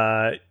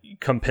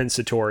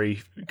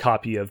compensatory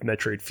copy of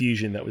Metroid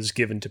Fusion that was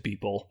given to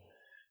people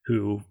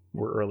who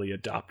were early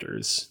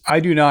adopters.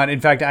 I do not.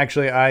 In fact,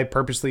 actually, I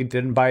purposely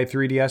didn't buy a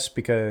 3DS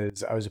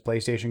because I was a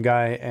PlayStation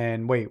guy.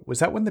 And wait, was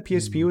that when the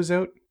PSP was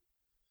out?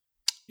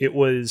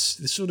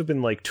 This would have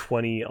been like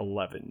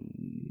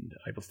 2011,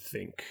 I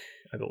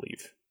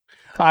believe.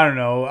 I don't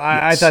know.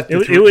 I thought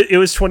it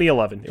was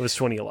 2011. It was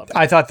 2011.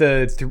 I thought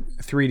the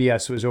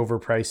 3DS was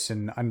overpriced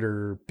and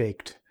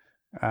underbaked.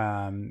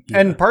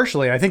 And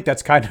partially, I think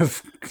that's kind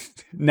of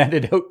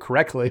netted out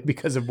correctly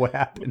because of what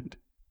happened.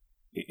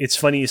 It's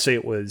funny you say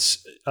it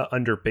was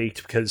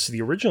underbaked, because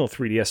the original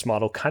 3DS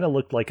model kind of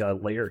looked like a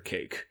layer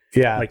cake.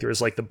 Yeah. Like there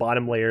was like the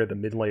bottom layer, the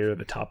mid layer,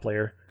 the top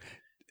layer.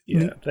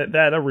 Yeah,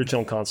 that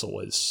original console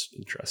was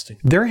interesting.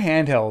 Their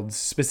handhelds,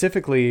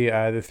 specifically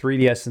the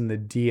 3DS and the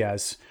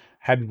DS,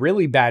 had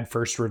really bad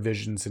first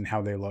revisions in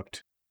how they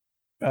looked.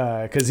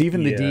 Because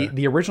even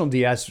the original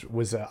DS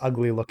was an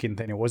ugly looking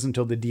thing. It wasn't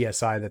until the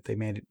DSi that they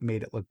made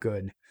it look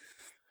good.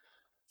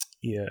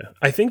 Yeah,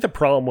 I think the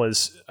problem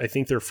was, I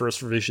think their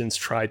first revisions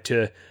tried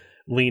to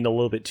lean a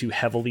little bit too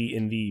heavily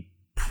in the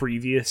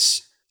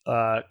previous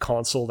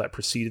console that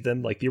preceded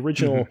them. Like the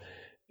original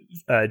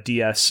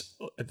DS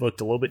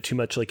looked a little bit too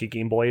much like a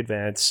Game Boy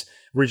Advance.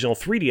 Original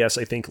 3DS,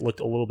 I think,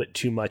 looked a little bit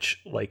too much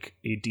like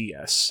a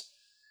DS.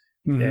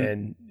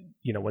 And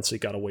once they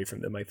got away from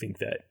them, I think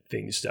that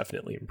things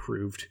definitely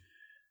improved.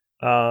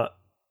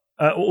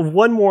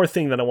 One more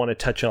thing that I want to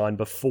touch on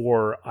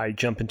before I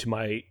jump into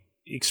my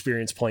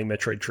experience playing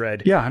Metroid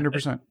Dread. Yeah,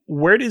 100%.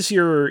 Where does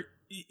your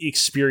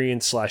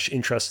experience slash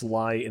interest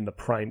lie in the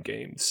Prime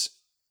games?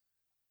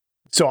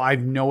 So I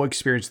have no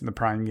experience in the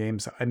Prime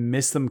games. I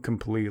miss them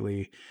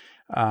completely.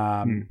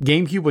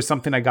 GameCube was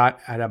something I got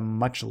at a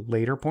much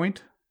later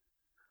point.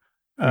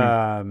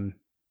 Actually,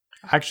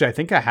 I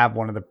think I have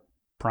one of the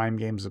Prime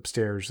games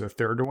upstairs, the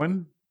third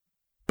one.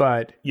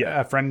 But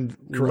a friend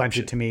lent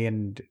it to me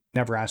and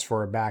never asked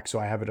for it back, so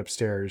I have it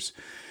upstairs.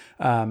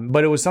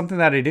 But it was something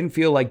that I didn't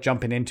feel like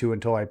jumping into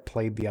until I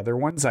played the other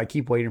ones. I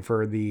keep waiting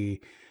for the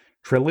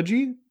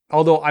trilogy,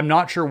 although I'm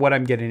not sure what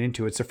I'm getting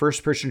into. It's a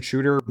first-person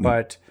shooter,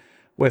 but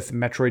with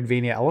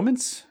Metroidvania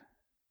elements.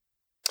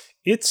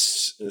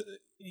 It's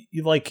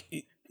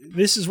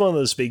this is one of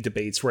those big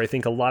debates where I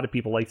think a lot of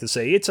people like to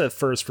say it's a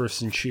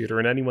first-person shooter,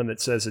 and anyone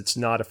that says it's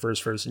not a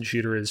first-person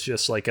shooter is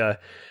just like a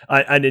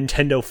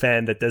Nintendo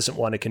fan that doesn't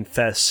want to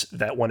confess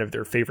that one of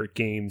their favorite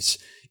games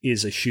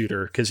is a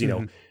shooter, because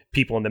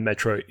people in the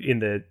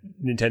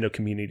Nintendo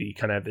community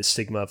kind of have this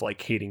stigma of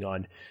like hating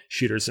on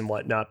shooters and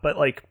whatnot. But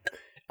like,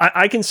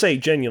 I can say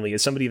genuinely,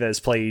 as somebody that has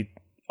played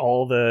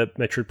all the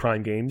Metroid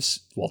Prime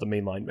games, well, the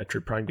mainline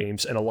Metroid Prime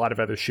games, and a lot of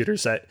other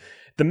shooters, that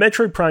the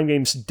Metroid Prime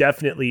games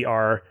definitely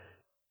are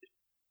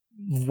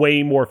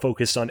way more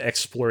focused on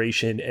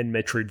exploration and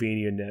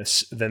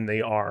Metroidvania-ness than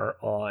they are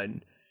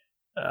on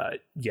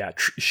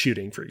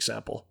shooting, for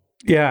example.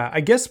 Yeah, I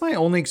guess my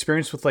only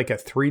experience with like a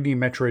 3D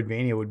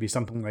Metroidvania would be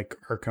something like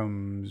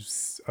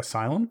Arkham's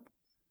Asylum.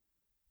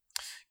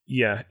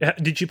 Yeah.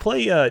 Did you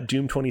play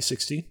Doom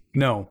 2016?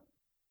 No.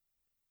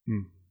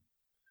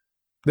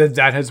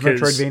 That has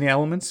Metroidvania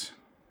elements?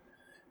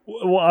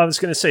 Well, I was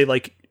going to say,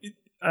 like,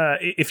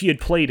 if you had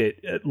played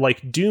it,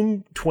 like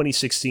Doom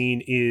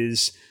 2016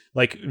 is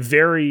like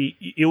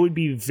it would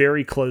be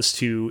very close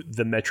to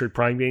the Metroid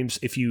Prime games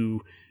if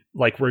you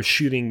like were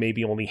shooting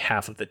maybe only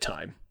half of the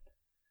time.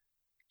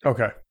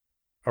 Okay.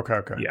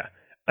 Yeah.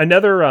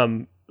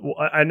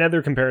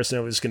 Another comparison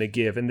I was going to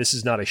give, and this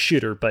is not a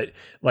shooter, but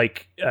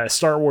like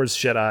Star Wars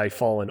Jedi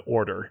Fallen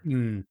Order.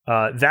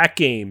 That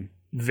game,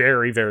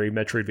 very, very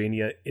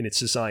Metroidvania in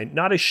its design.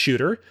 Not a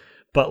shooter,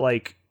 but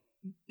like,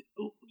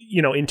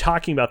 in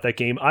talking about that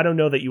game, I don't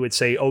know that you would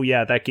say, oh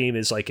yeah, that game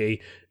is like a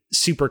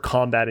super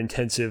combat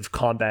intensive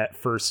combat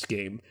first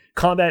game.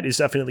 Combat is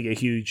definitely a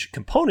huge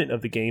component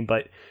of the game,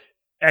 but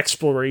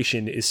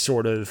exploration is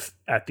sort of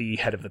at the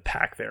head of the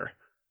pack there.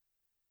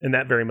 And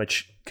that very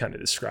much kind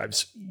of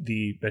describes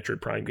the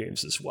Metroid Prime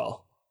games as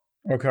well.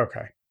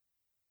 Okay.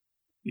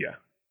 Yeah.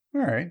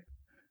 All right.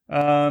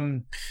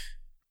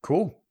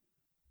 Cool.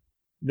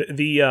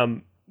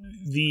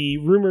 The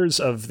rumors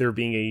of there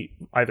being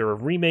either a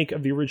remake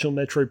of the original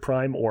Metroid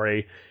Prime or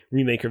a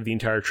remake of the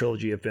entire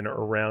trilogy have been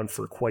around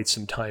for quite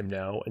some time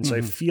now. And so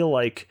I feel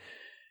like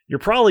you're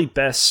probably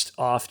best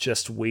off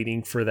just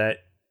waiting for that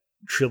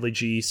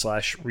trilogy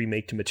 /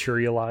 remake to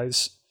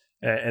materialize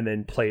and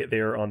then play it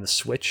there on the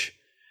Switch.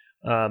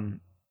 I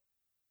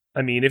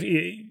mean, if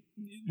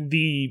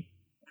the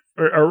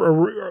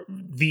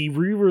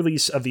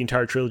re-release of the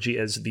entire trilogy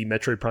as the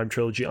Metroid Prime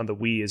trilogy on the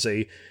Wii is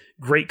a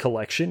great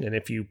collection, and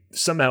if you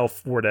somehow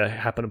were to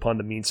happen upon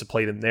the means to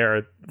play them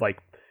there,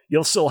 like,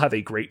 you'll still have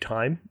a great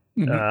time,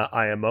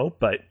 IMO,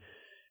 but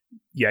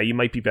yeah, you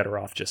might be better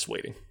off just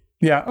waiting.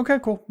 Yeah, okay,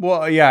 cool.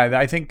 Well, yeah,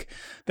 I think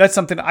that's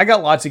something. I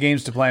got lots of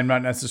games to play. I'm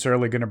not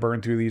necessarily going to burn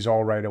through these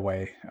all right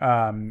away.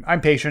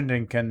 I'm patient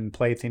and can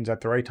play things at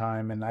the right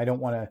time, and I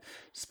don't want to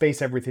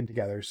space everything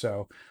together.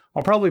 So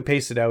I'll probably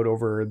pace it out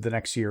over the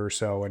next year or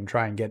so and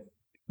try and get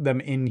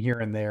them in here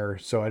and there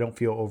so I don't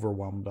feel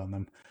overwhelmed on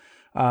them.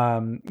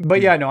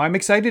 But yeah, no, I'm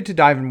excited to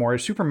dive in more.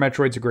 Super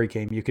Metroid's a great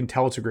game. You can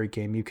tell it's a great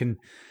game. You can,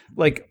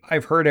 like,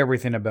 I've heard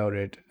everything about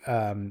it.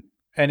 And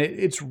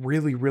it's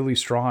really, really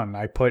strong.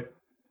 I put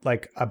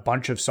like a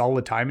bunch of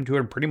solid time into it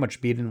and pretty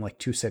much beat it in like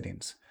 2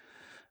 sittings.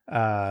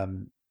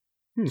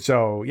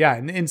 So yeah,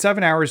 in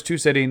 7 hours, 2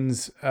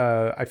 sittings,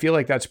 I feel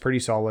like that's pretty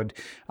solid.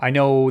 I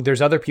know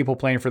there's other people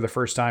playing for the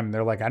first time and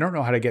they're like, I don't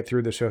know how to get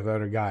through this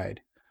without a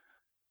guide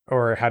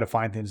or how to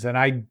find things. And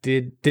I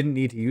didn't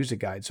need to use a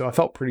guide. So I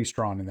felt pretty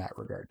strong in that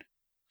regard.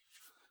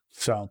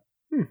 So.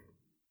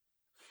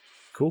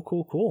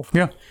 Cool.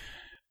 Yeah.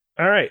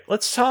 All right.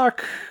 Let's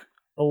talk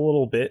a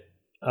little bit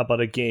about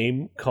a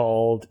game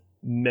called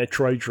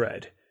Metroid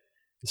Dread.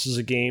 This is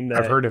a game that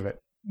I've heard of it.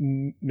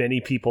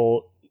 Many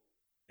people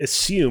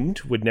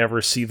assumed would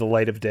never see the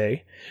light of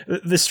day.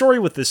 The story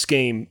with this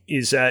game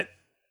is that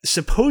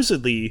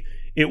supposedly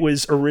it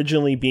was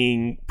originally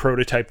being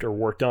prototyped or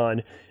worked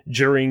on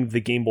during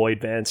the Game Boy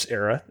Advance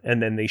era, and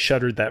then they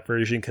shuttered that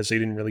version because they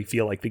didn't really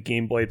feel like the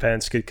Game Boy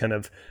Advance could kind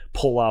of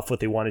pull off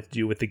what they wanted to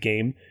do with the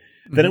game.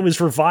 Then it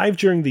was revived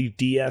during the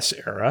DS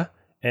era,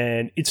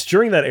 and it's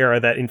during that era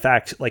that, in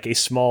fact, like a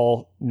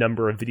small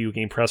number of video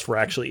game press were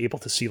actually able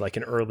to see like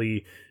an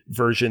early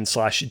version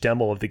 /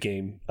 demo of the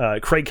game.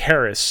 Craig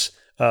Harris,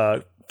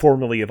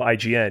 formerly of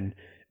IGN,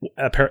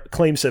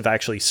 claims to have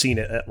actually seen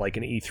it at like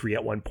an E3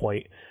 at one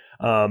point.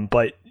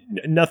 But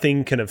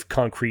nothing kind of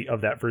concrete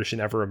of that version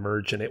ever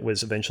emerged, and it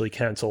was eventually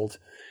canceled.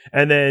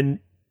 And then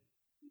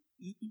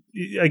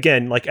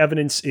again, like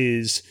evidence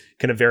is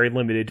kind of very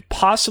limited.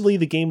 Possibly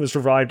the game was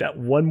revived at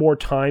one more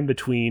time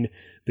between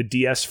the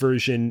DS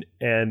version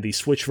and the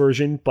Switch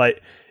version, but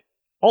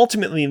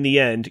ultimately in the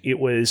end, it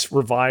was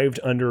revived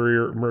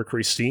under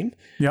Mercury Steam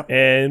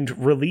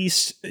and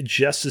released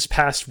just this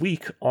past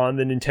week on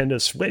the Nintendo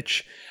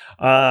Switch.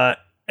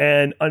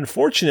 And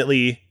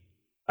unfortunately,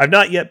 I've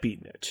not yet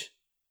beaten it.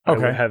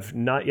 Okay. I have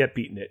not yet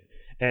beaten it.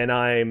 And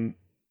I'm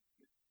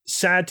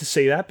sad to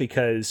say that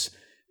because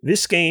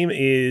this game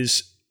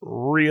is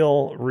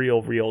real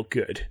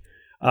good.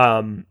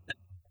 And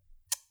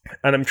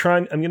I'm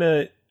going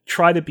to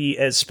try to be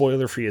as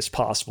spoiler free as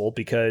possible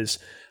because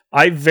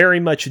I very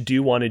much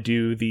do want to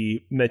do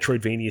the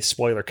Metroidvania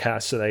spoiler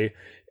cast that I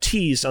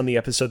teased on the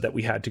episode that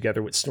we had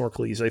together with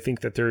Snorkelies. I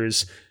think that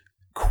there's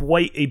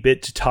quite a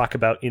bit to talk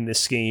about in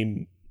this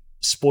game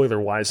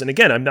spoiler-wise. And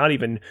again, I'm not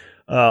even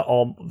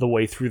all the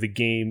way through the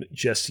game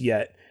just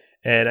yet.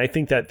 And I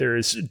think that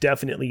there's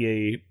definitely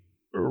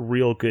a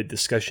real good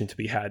discussion to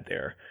be had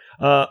there.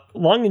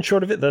 Long and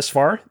short of it thus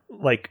far,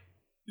 like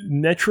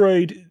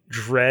Metroid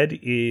Dread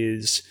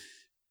is...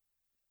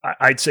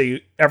 I'd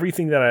say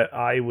everything that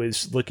I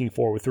was looking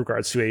for with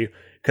regards to a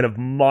kind of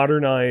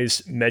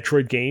modernized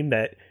Metroid game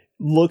that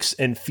looks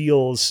and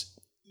feels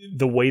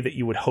the way that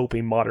you would hope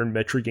a modern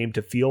Metroid game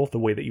to feel, the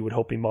way that you would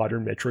hope a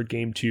modern Metroid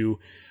game to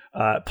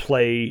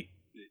play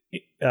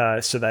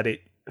so that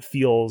it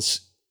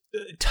feels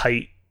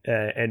tight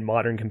and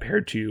modern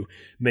compared to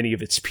many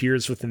of its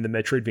peers within the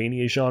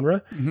Metroidvania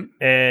genre. Mm-hmm.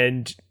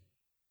 And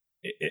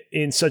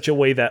in such a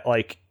way that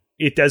like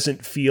it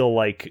doesn't feel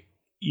like,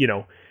 you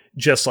know,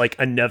 just like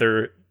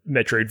another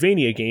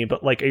Metroidvania game,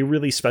 but like a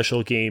really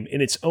special game in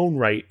its own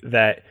right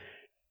that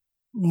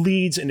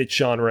leads in its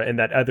genre and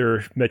that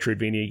other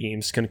Metroidvania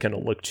games can kind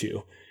of look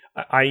to.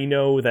 I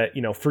know that,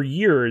 you know, for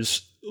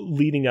years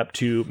leading up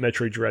to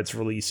Metroid Dread's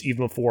release,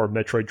 even before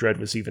Metroid Dread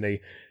was even a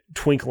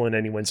twinkle in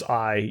anyone's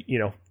eye, you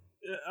know,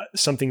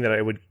 something that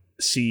I would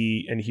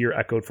see and hear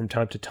echoed from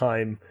time to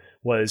time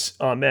was,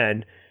 oh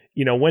man,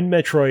 you know, when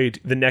Metroid,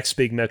 the next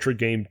big Metroid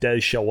game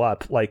does show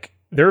up, like,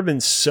 there have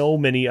been so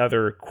many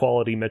other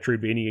quality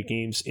Metroidvania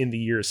games in the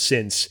years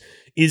since.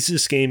 Is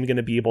this game going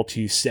to be able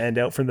to stand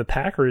out from the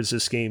pack, or is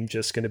this game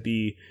just going to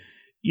be,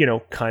 you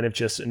know, kind of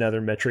just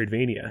another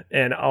Metroidvania?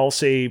 And I'll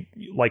say,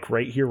 like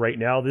right here, right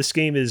now, this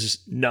game is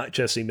not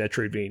just a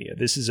Metroidvania.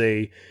 This is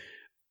a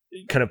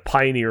kind of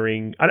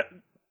pioneering...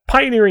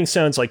 Pioneering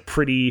sounds like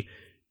pretty,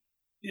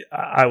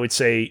 I would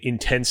say,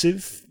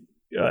 intensive,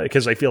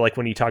 because I feel like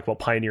when you talk about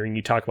pioneering,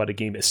 you talk about a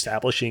game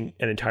establishing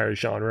an entire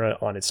genre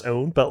on its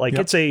own. But like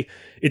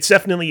it's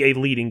definitely a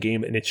leading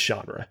game in its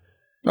genre.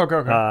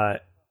 Okay.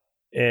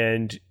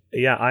 And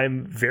yeah,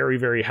 I'm very,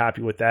 very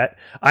happy with that.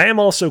 I am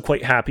also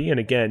quite happy, and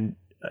again,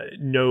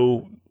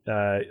 no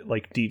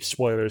like deep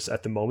spoilers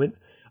at the moment,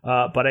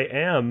 but I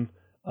am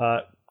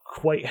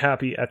quite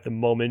happy at the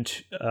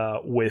moment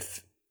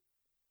with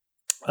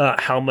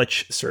how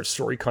much sort of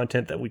story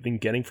content that we've been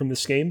getting from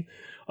this game.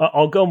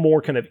 I'll go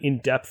more kind of in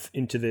depth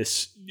into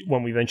this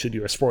when we eventually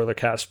do a spoiler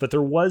cast, but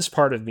there was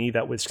part of me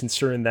that was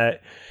concerned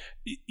that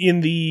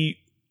in the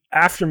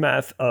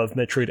aftermath of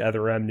Metroid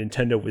Other M,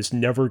 Nintendo was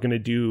never going to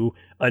do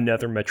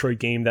another Metroid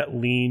game that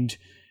leaned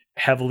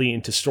heavily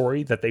into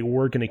story, that they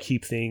were going to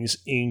keep things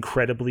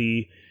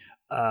incredibly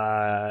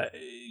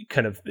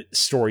kind of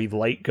story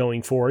light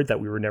going forward, that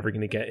we were never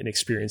going to get an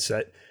experience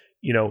that,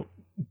 you know,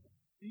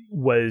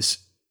 was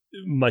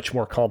much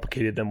more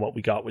complicated than what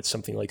we got with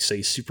something like,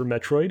 say, Super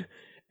Metroid.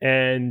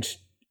 And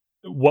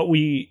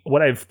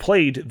what I've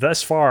played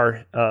thus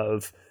far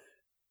of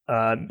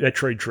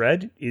Metroid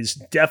Dread is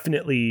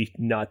definitely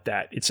not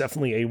that. It's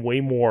definitely a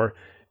way more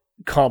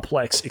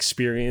complex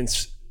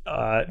experience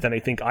than I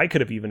think I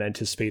could have even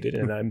anticipated.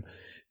 And I'm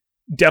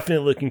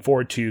definitely looking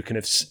forward to kind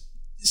of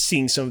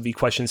seeing some of the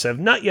questions that have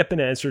not yet been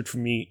answered for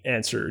me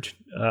answered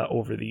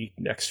over the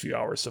next few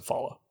hours to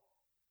follow.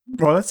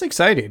 Well, that's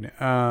exciting.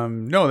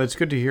 No, that's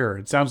good to hear.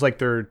 It sounds like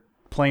they're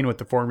playing with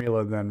the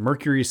formula then.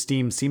 Mercury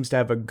Steam seems to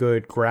have a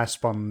good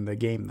grasp on the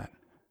game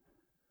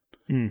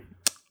then.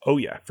 Oh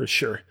yeah, for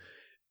sure.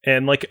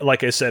 And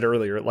like I said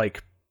earlier,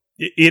 like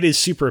it is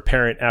super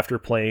apparent after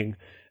playing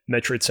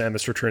Metroid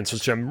Samus Returns,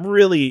 which I'm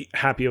really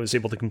happy I was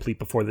able to complete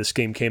before this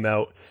game came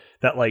out,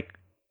 that like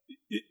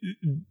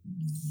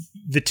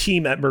the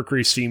team at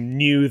Mercury Steam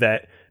knew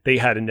that they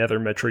had another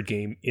Metroid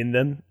game in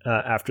them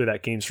after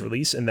that game's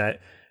release, and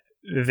that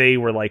they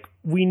were like,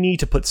 we need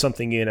to put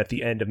something in at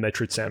the end of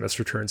Metroid Samus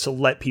Returns to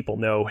let people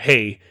know,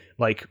 hey,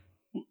 like,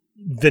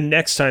 the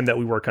next time that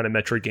we work on a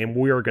Metroid game,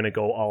 we are going to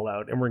go all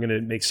out and we're going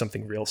to make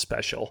something real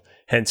special.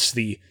 Hence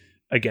the,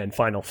 again,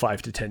 final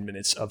 5 to 10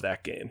 minutes of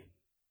that game.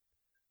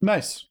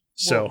 Nice.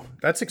 So well,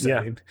 that's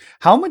exciting. Yeah.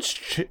 How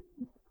much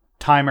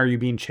time are you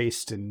being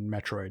chased in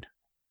Metroid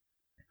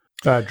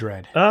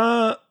Dread?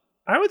 I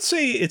would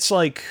say it's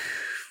like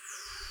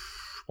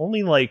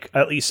only like,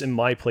 at least in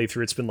my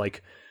playthrough, it's been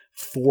like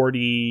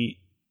 30%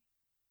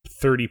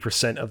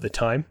 of the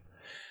time.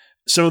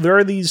 So there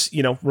are these,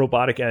 you know,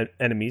 robotic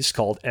enemies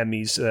called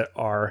Emmys that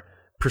are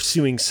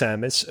pursuing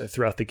Samus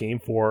throughout the game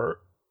for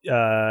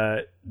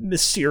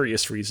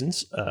mysterious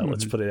reasons.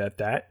 Let's put it at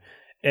that.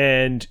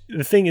 And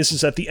the thing is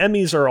that the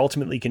Emmys are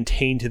ultimately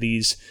contained to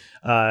these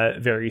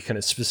very kind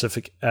of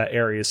specific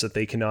areas that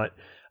they cannot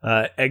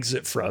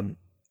exit from.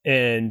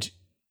 And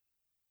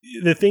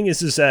the thing is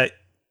that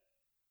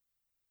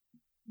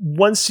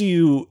once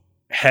you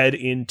head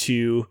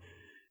into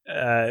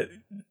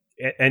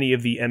any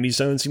of the Emmy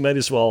zones, you might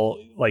as well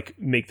like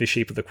make the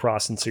shape of the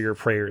cross and say your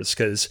prayers,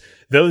 because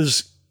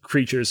those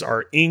creatures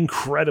are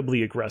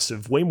incredibly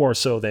aggressive, way more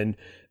so than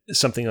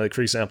something like,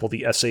 for example,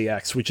 the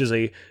SAX, which is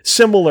a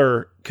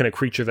similar kind of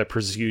creature that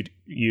pursued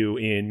you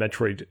in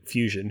Metroid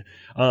Fusion.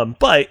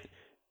 But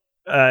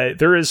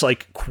there is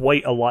like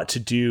quite a lot to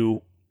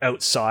do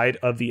outside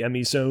of the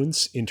Emmy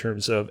zones in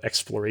terms of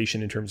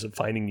exploration, in terms of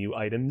finding new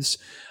items.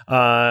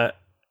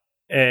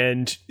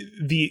 And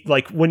the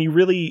like when you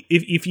really,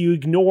 if you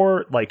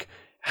ignore like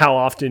how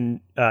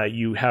often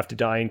you have to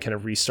die and kind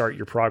of restart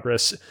your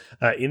progress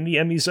in the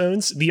Emmy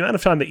zones, the amount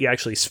of time that you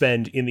actually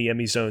spend in the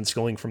Emmy zones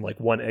going from like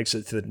one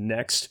exit to the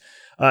next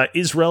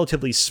is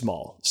relatively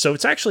small. So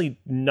it's actually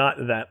not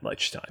that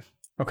much time.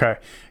 Okay.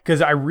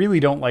 Because I really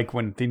don't like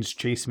when things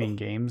chase me in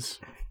games.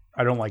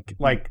 I don't like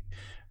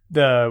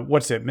the,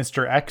 what's it,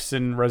 Mr. X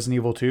in Resident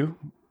Evil 2?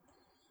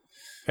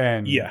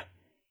 And yeah.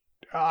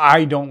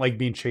 I don't like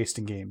being chased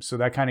in games, so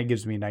that kind of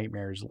gives me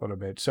nightmares a little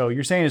bit. So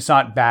you're saying it's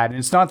not bad, and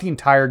it's not the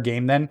entire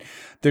game then?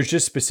 There's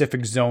just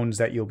specific zones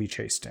that you'll be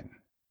chased in.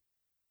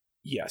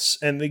 Yes,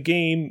 and the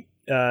game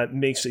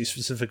makes a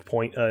specific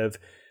point of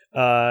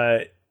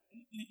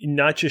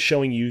not just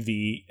showing you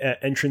the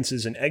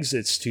entrances and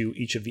exits to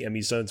each of the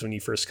Emmy zones when you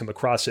first come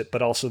across it,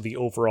 but also the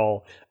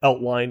overall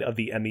outline of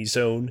the Emmy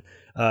zone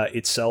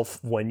itself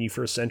when you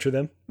first enter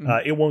them.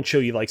 It won't show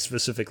you like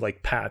specific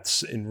like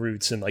paths and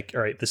routes and like,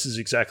 all right, this is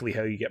exactly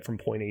how you get from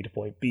point A to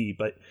point B.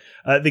 But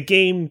the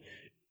game,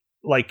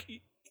 like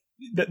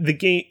the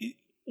game,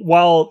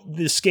 while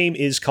this game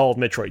is called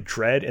Metroid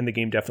Dread, and the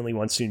game definitely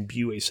wants to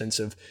imbue a sense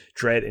of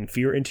dread and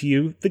fear into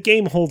you, the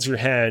game holds your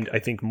hand, I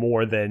think,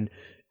 more than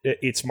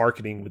its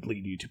marketing would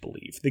lead you to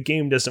believe. The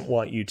game doesn't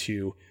want you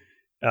to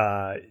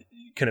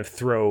kind of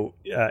throw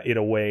it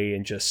away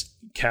and just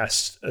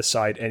cast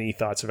aside any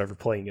thoughts of ever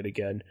playing it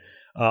again.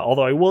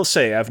 Although I will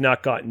say I've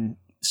not gotten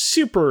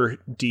super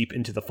deep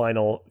into the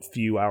final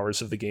few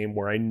hours of the game,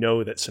 where I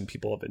know that some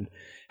people have been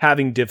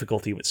having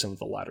difficulty with some of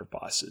the latter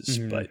bosses.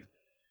 But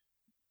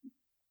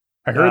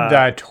I heard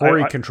that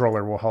Tori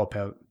controller will help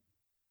out.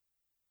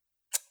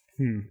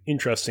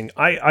 Interesting.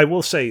 I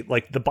will say,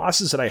 like, the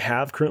bosses that I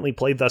have currently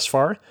played thus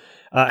far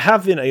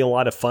have been a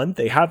lot of fun.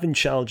 They have been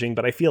challenging,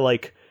 but I feel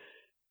like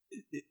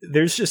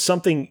there's just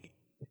something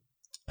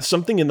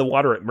in the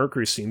water at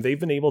Mercury Steam. They've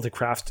been able to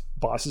craft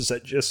bosses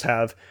that just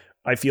have,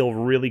 I feel,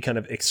 really kind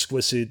of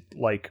exquisite,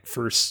 like,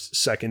 first,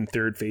 second,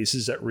 third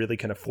phases that really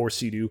kind of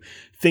force you to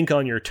think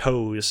on your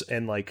toes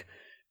and, like,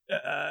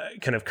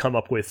 kind of come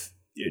up with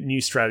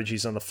new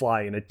strategies on the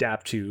fly and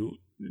adapt to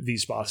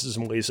these bosses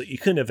in ways that you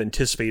couldn't have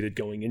anticipated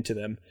going into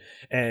them.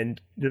 And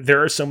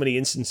there are so many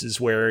instances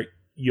where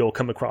you'll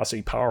come across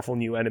a powerful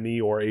new enemy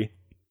or a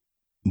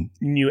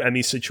new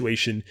Emmy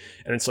situation,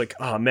 and it's like,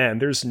 oh man,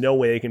 there's no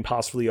way I can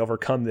possibly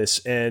overcome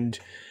this. And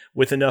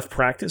with enough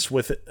practice,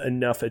 with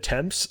enough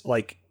attempts,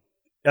 like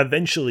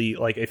eventually,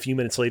 like a few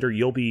minutes later,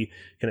 you'll be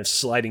kind of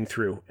sliding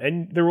through,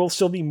 and there will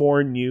still be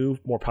more new,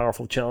 more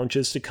powerful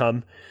challenges to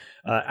come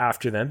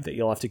after them that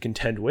you'll have to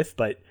contend with.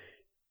 But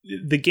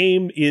the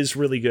game is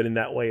really good in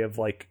that way of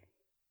like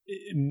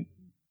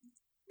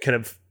kind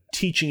of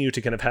teaching you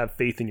to kind of have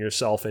faith in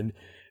yourself and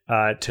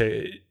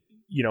to,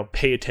 you know,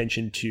 pay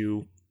attention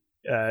to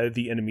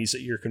the enemies that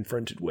you're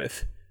confronted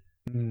with.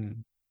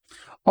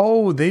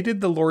 Oh, they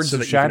did the Lords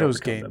of Shadows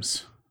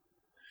games. Them.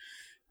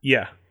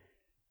 Yeah.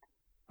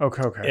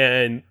 Okay.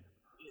 And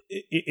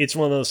it's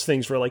one of those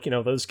things where, like, you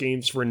know, those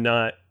games were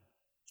not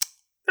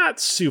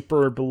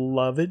super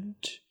beloved.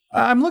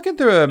 I'm looking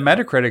through a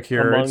Metacritic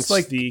here. Amongst it's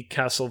like the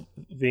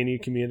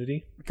Castlevania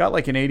community. Got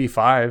like an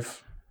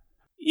 85.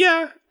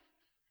 Yeah.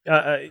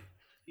 I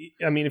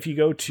mean, if you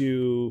go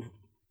to...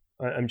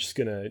 I'm just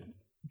going to...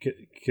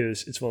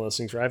 Because it's one of those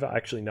things where I've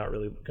actually not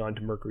really gone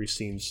to Mercury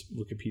Steam's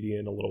Wikipedia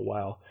in a little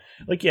while.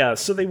 Like, yeah,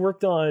 so they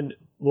worked on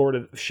Lords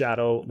of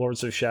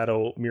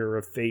Shadow, Mirror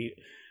of Fate,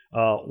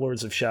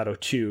 Lords of Shadow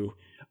 2.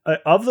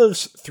 Of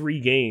those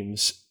three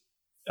games...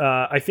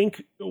 I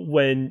think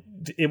when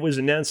it was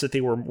announced that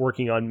they were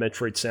working on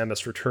Metroid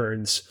Samus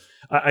Returns,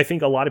 I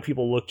think a lot of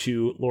people look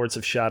to Lords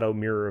of Shadow,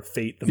 Mirror of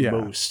Fate the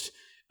most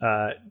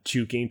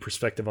to gain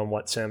perspective on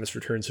what Samus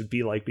Returns would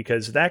be like,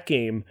 because that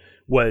game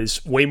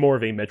was way more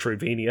of a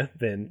Metroidvania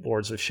than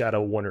Lords of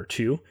Shadow 1 or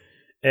 2.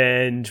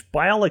 And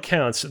by all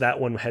accounts, that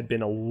one had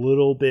been a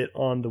little bit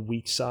on the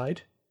weak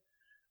side.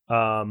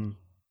 Colin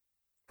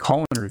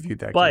reviewed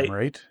that game,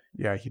 right?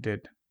 Yeah, he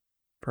did.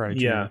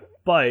 Yeah,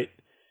 but...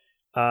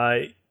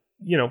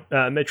 you know,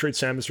 Metroid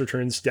Samus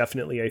Returns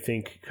definitely, I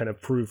think, kind of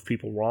proved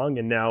people wrong.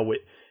 And now with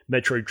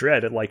Metroid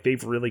Dread, like,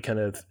 they've really kind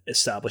of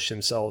established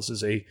themselves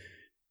as a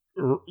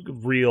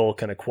real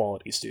kind of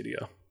quality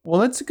studio.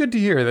 Well, that's good to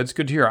hear.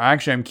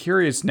 Actually, I'm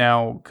curious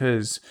now,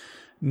 because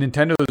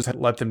Nintendo's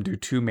let them do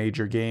 2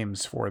 major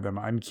games for them.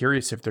 I'm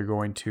curious if they're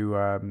going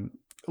to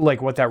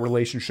like what that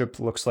relationship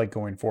looks like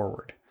going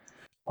forward.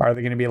 Are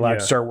they going to be allowed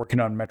to start working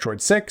on Metroid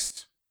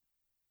 6?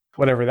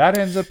 Whatever that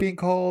ends up being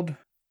called.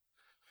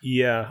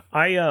 Yeah,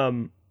 I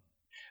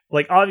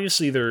like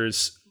obviously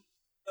there's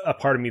a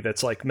part of me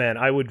that's like, man,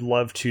 I would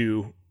love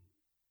to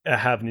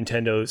have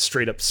Nintendo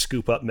straight up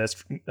scoop up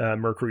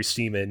Mercury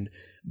Steam and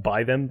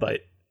buy them, but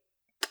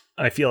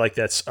I feel like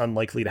that's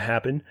unlikely to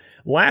happen.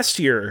 Last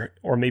year,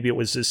 or maybe it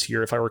was this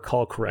year, if I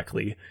recall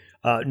correctly,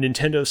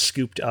 Nintendo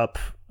scooped up,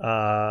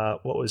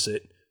 what was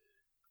it?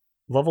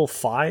 Level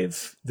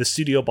 5, the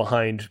studio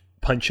behind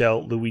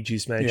Punch-Out!,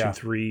 Luigi's Mansion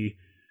 3.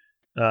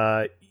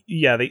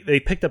 They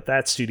picked up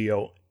that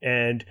studio,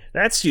 and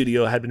that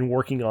studio had been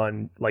working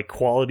on like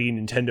quality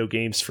Nintendo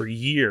games for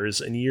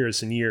years and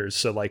years and years.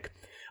 So like,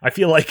 I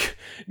feel like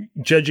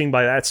judging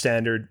by that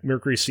standard,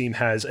 Mercury Steam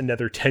has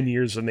another 10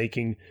 years of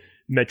making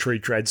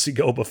Metroid Dreads to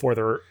go before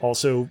they're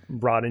also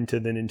brought into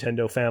the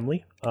Nintendo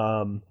family.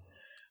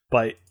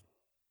 But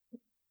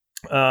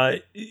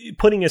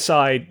putting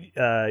aside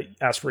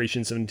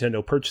aspirations of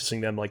Nintendo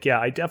purchasing them, like, yeah,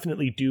 I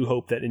definitely do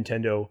hope that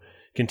Nintendo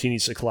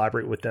continues to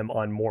collaborate with them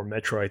on more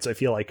Metroids. I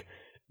feel like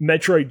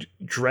Metroid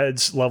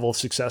Dread's level of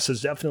success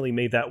has definitely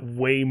made that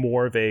way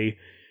more of a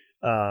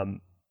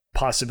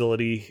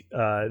possibility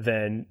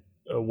than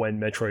when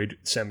Metroid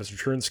Samus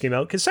Returns came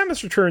out. Because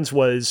Samus Returns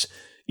was,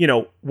 you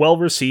know, well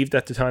received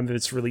at the time of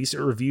its release. It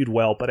reviewed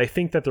well, but I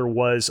think that there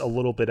was a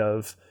little bit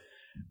of,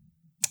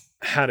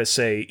 how to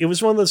say, it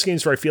was one of those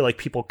games where I feel like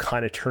people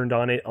kind of turned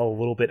on it a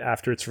little bit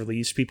after its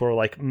release. People were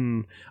like,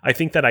 I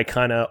think that I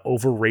kind of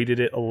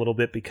overrated it a little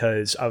bit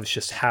because I was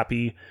just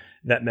happy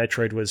that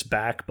Metroid was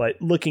back.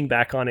 But looking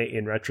back on it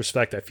in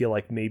retrospect, I feel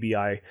like maybe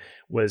I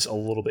was a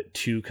little bit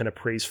too kind of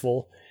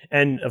praiseful.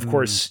 And of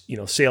course, you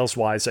know, sales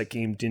wise, that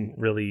game didn't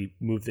really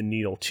move the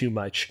needle too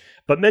much.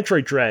 But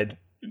Metroid Dread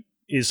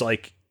is, I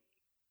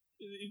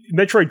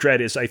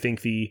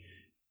think,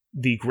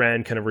 the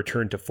grand kind of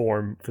return to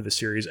form for the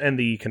series and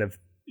the kind of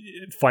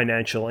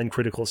financial and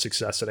critical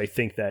success that I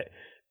think that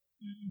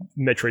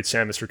Metroid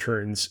Samus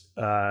Returns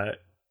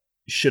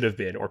should have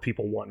been, or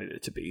people wanted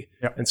it to be.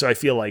 Yep. And so I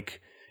feel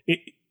like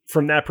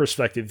from that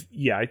perspective,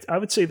 yeah, I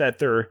would say that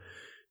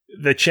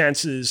the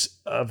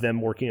chances of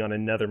them working on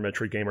another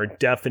Metroid game are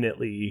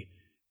definitely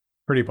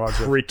pretty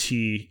positive.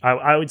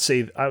 I would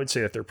say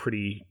that they're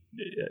pretty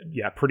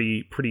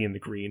in the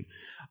green.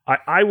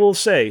 I will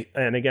say,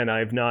 and again, I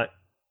have not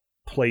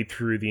played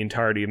through the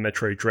entirety of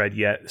Metroid Dread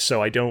yet,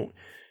 so I've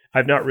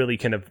not really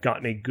kind of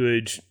gotten a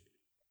good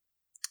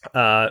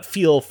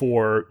feel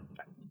for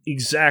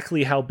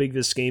exactly how big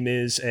this game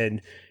is,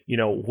 and you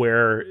know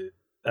where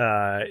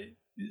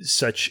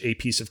such a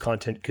piece of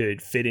content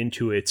could fit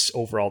into its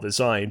overall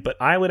design. But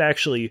I would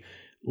actually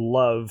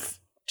love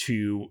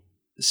to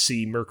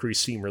see Mercury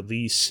Steam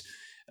release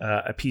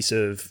a piece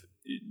of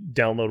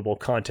downloadable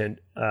content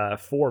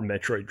for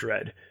Metroid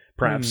Dread,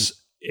 perhaps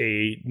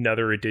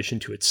another addition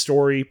to its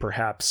story,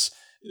 perhaps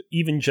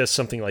even just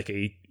something like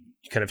a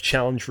kind of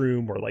challenge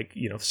room, or like,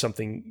 you know,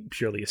 something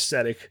purely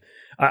aesthetic.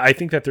 I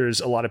think that there's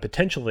a lot of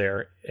potential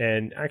there.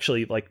 And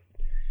actually, like,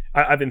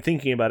 I've been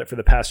thinking about it for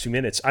the past 2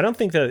 minutes. I don't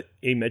think that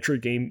a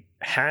Metroid game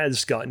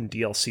has gotten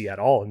DLC at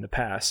all in the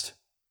past.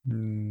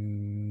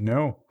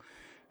 No,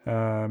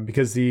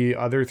 because the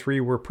other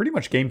 3 were pretty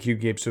much GameCube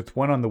games, with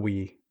one on the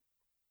Wii,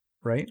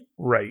 right?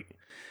 Right.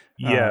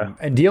 Yeah.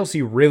 And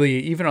DLC really,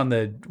 even on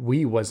the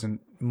Wii,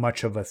 wasn't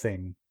much of a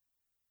thing.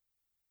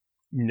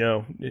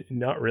 No,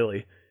 not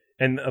really.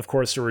 And of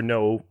course, there were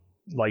no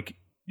like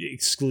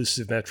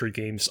exclusive Metroid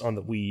games on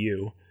the Wii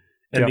U.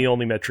 And the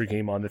only Metroid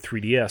game on the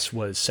 3DS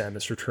was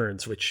Samus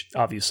Returns, which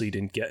obviously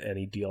didn't get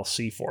any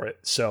DLC for it.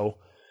 So,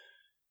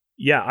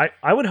 yeah,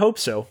 I would hope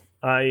so.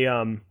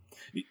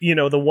 You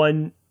know, the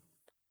one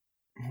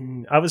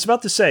I was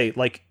about to say,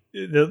 like,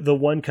 the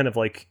one kind of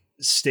like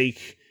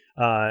stake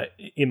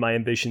in my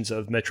ambitions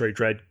of Metroid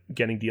Dread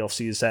getting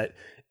DLC is that,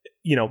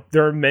 you know,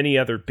 there are many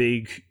other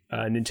big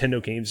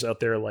Nintendo games out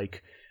there,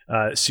 like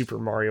Super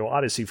Mario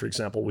Odyssey, for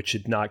example, which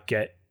did not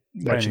get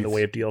much in the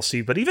way of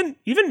DLC. But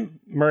even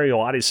Mario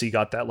Odyssey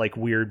got that like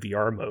weird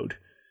VR mode,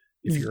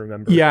 if you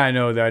remember. Yeah, I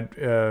know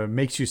that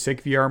makes you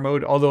sick VR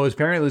mode. Although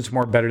apparently it's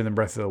more better than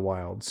Breath of the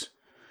Wilds.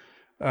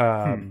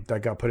 That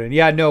got put in.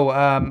 Yeah, no,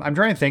 I'm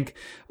trying to think.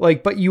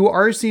 Like, but you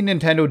are seeing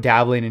Nintendo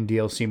dabbling in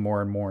DLC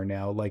more and more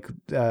now. Like,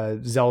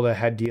 Zelda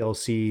had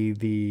DLC.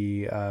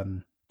 The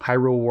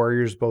Hyrule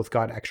Warriors both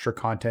got extra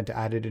content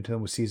added into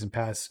them with Season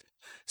Pass.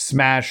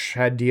 Smash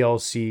had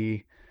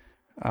DLC.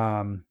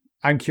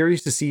 I'm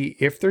curious to see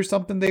if there's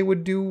something they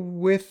would do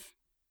with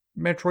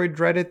Metroid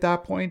Dread at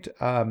that point,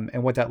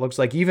 and what that looks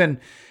like. Even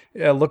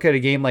look at a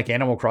game like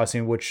Animal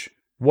Crossing, which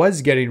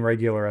was getting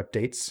regular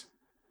updates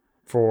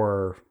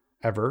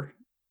forever,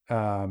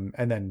 and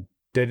then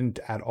didn't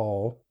at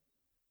all.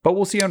 But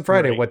we'll see on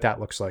Friday what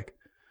that looks like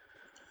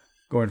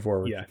going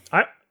forward.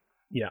 I'd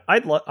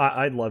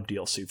love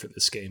DLC for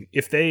this game.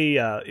 If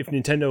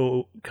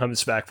Nintendo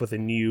comes back with a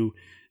new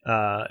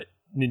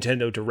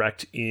Nintendo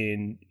Direct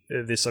in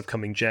this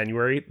upcoming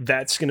January.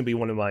 That's going to be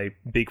one of my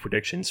big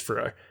predictions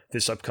for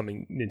this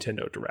upcoming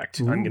Nintendo Direct.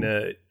 Ooh. I'm going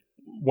to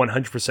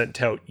 100%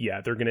 tout,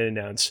 they're going to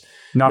announce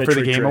not Metroid for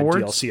the Game Dread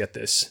Awards DLC at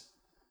this.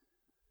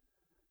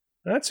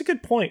 That's a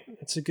good point.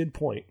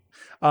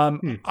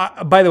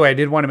 By the way, I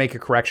did want to make a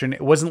correction.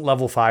 It wasn't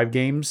level 5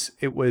 games.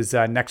 It was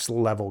next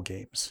level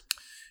games.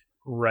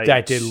 Right.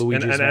 That did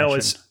Luigi's and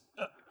Mansion.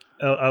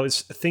 I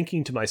was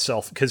thinking to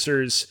myself, because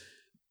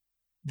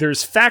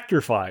there's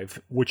Factor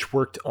 5, which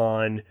worked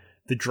on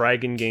the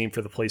Dragon game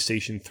for the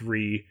PlayStation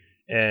 3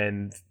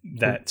 and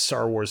that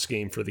Star Wars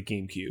game for the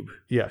GameCube.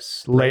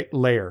 Yes.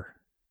 Layer.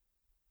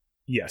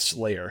 Yes,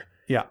 Layer.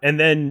 Yeah. And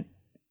then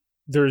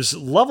there's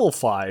Level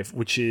 5,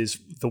 which is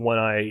the one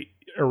I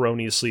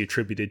erroneously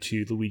attributed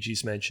to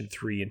Luigi's Mansion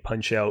 3 and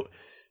Punch-Out,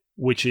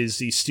 which is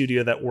the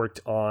studio that worked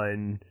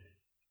on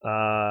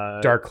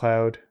Dark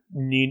Cloud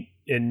and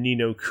Ni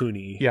no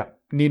Kuni. Yeah,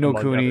 Ni no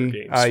Kuni,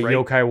 games, right?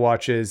 Yokai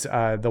Watches,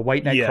 the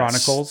White Knight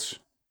Chronicles.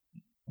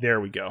 There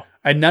we go.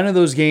 And none of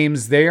those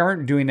games, they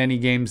aren't doing any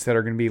games that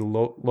are going to be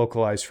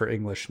localized for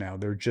English now.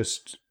 They're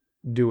just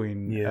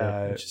doing...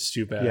 which is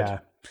too bad. Yeah.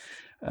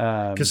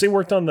 Because they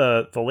worked on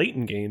the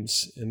Layton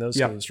games, and those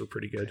games were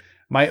pretty good.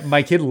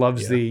 My kid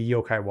loves the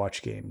Yokai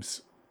Watch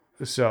games.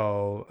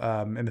 So,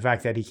 and the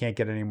fact that he can't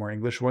get any more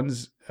English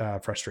ones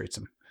frustrates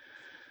him.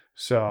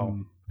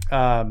 So...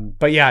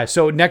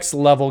 so next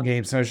level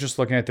games, and I was just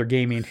looking at their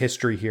gaming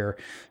history here.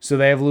 So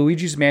they have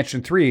Luigi's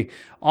Mansion 3.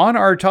 On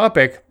our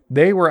topic,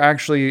 they were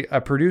actually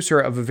a producer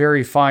of a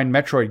very fine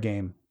Metroid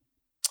game.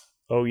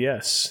 Oh,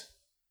 yes.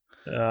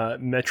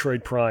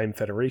 Metroid Prime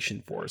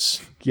Federation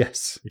Force.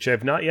 Yes. Which I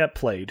have not yet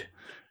played.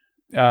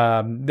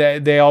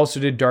 They also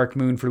did Dark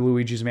Moon for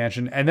Luigi's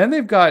Mansion. And then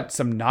they've got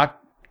some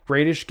not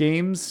greatish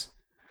games.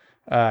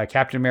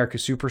 Captain America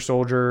Super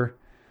Soldier.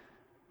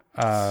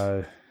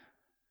 I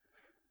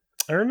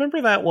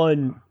remember that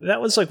one.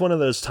 That was like one of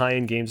those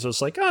tie-in games. I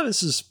was like, oh,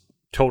 this is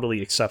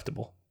totally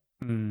acceptable.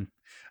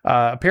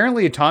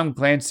 Apparently a Tom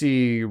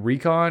Clancy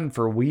Recon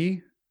for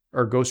Wii,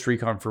 or Ghost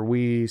Recon for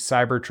Wii,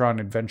 Cybertron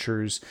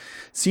Adventures.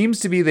 Seems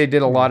to be they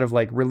did a lot of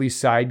like really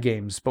side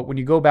games, but when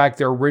you go back,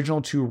 their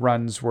original 2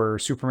 runs were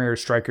Super Mario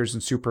Strikers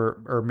and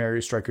Mario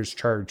Strikers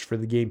Charge for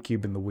the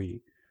GameCube and the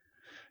Wii.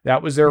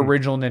 That was their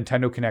original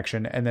Nintendo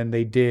connection, and then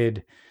they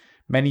did...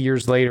 many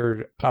years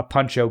later, a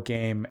Punch-Out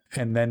game,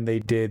 and then they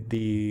did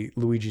the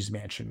Luigi's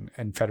Mansion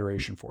and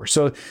Federation Force.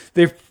 So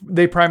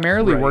they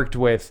primarily worked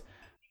with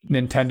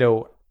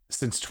Nintendo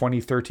since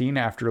 2013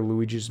 after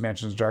Luigi's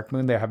Mansion's Dark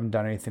Moon. They haven't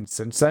done anything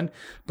since then,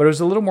 but it was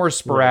a little more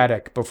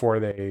sporadic before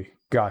they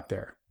got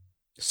there.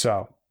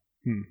 So...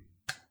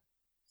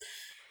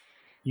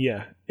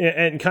 Yeah,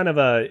 and kind of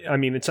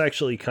it's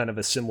actually kind of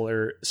a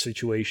similar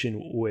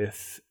situation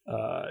with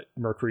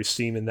Mercury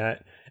Steam in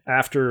that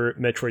after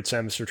Metroid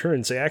Samus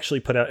Returns, they actually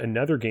put out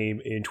another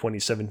game in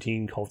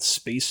 2017 called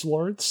Space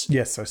Lords.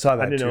 Yes, I saw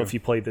that. I don't know if you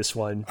played this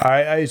one.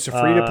 It's a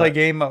free-to-play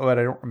game, but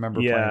I don't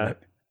remember playing it.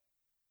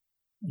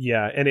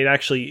 Yeah, and it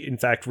actually, in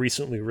fact,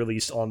 recently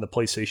released on the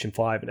PlayStation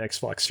 5 and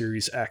Xbox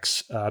Series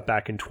X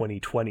back in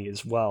 2020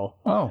 as well.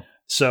 Oh.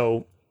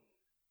 So,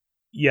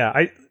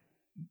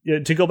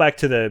 to go back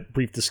to the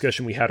brief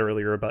discussion we had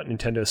earlier about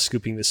Nintendo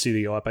scooping the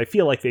studio up, I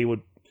feel like they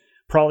would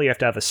probably have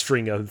to have a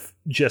string of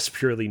just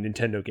purely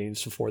Nintendo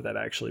games before that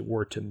actually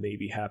were to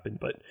maybe happen,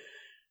 but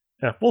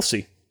we'll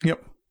see.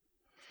 Yep.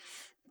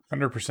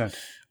 100%.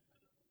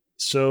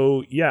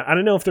 So, I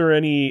don't know if there are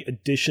any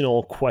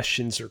additional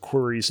questions or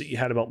queries that you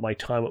had about my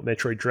time with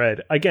Metroid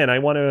Dread. Again, I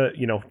want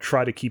to,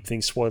 try to keep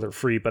things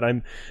spoiler-free, but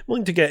I'm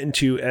willing to get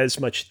into as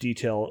much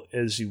detail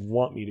as you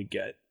want me to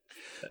get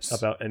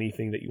about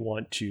anything that you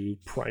want to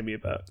pry me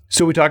about.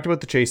 So we talked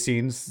about the chase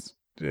scenes.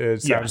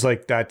 It sounds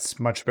like that's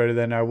much better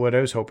than what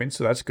I was hoping,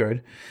 so that's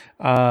good.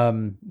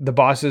 The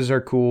bosses are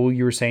cool,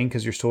 you were saying,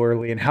 because you're still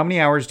early. And how many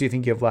hours do you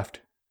think you have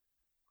left?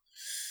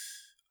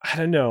 I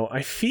don't know.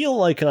 I feel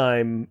like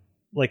I'm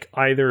like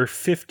either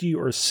 50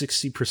 or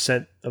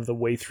 60% of the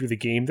way through the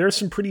game. There are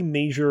some pretty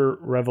major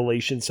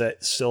revelations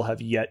that still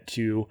have yet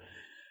to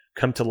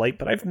come to light,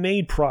 but I've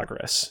made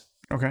progress.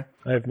 Okay.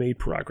 I've made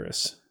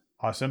progress.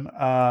 Awesome.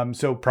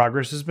 So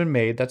progress has been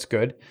made. That's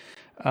good.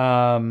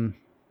 So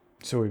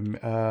we,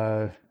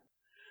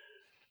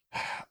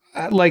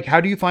 like,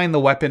 how do you find the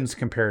weapons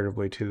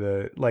comparatively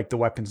to the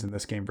weapons in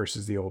this game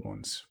versus the old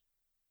ones?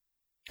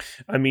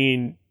 I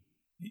mean,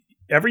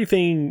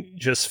 everything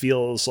just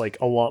feels like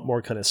a lot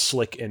more kind of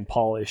slick and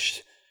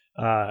polished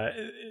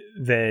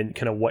than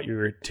kind of what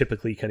you're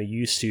typically kind of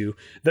used to.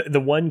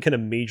 The one kind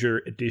of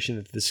major addition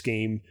that this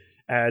game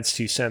adds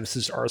to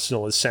Samus's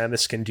arsenal is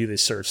Samus can do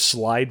this sort of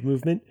slide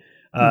movement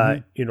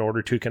in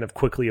order to kind of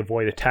quickly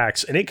avoid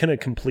attacks. And it kind of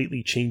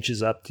completely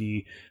changes up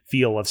the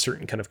feel of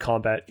certain kind of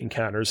combat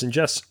encounters and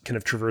just kind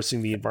of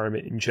traversing the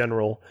environment in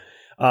general.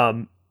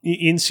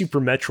 In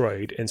Super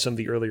Metroid and some of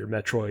the earlier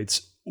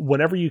Metroids,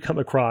 whenever you come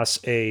across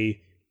a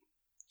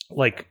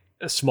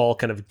small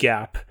kind of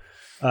gap,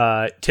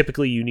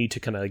 typically you need to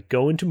kind of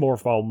go into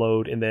Morphle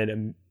mode and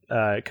then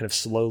kind of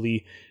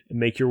slowly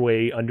make your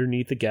way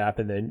underneath the gap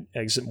and then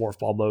exit morph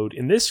ball mode.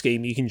 In this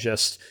game, you can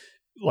just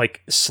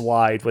like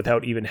slide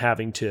without even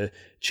having to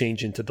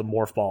change into the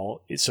morph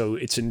ball. So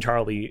it's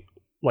entirely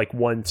like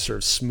one sort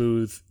of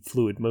smooth,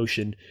 fluid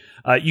motion.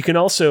 You can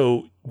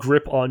also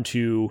grip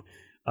onto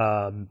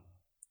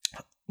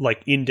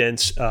like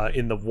indents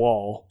in the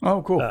wall.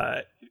 Oh, cool.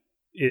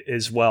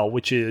 As well,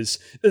 which is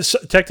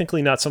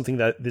technically not something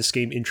that this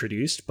game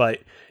introduced, but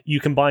you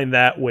combine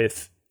that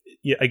with,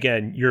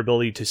 again, your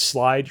ability to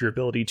slide, your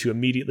ability to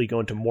immediately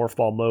go into morph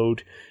ball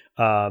mode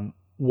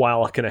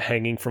while kind of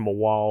hanging from a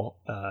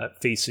wall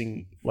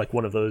facing like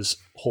one of those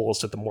holes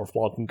that the morph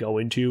ball can go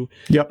into.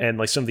 Yep. And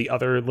like some of the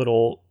other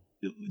little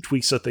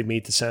tweaks that they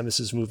made to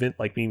Samus's movement,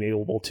 like being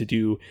able to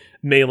do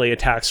melee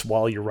attacks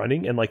while you're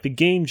running. And like the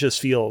game just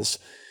feels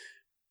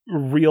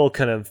real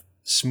kind of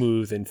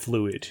smooth and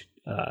fluid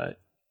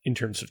in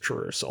terms of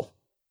traversal.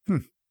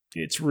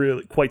 It's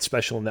really quite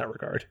special in that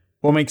regard.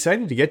 Well, I'm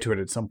excited to get to it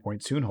at some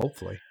point soon,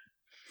 hopefully.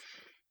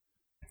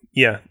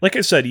 Yeah, like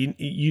I said,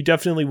 you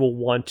definitely will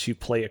want to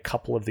play a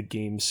couple of the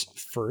games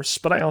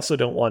first, but I also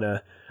don't want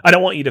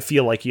you to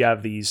feel like you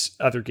have these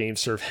other games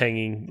sort of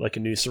hanging like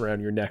a noose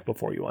around your neck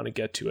before you want to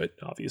get to it,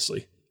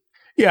 obviously.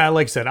 Yeah,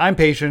 like I said, I'm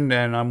patient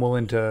and I'm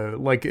willing to,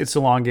 like, it's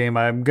a long game.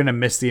 I'm going to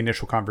miss the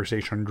initial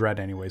conversation on Dread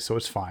anyway, so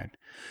it's fine.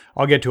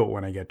 I'll get to it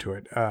when I get to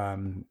it.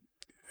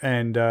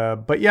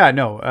 But yeah,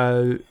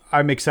 no,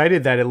 I'm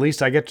excited that at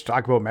least I get to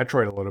talk about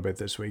Metroid a little bit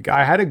this week.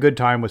 I had a good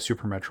time with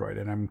Super Metroid,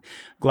 and I'm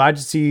glad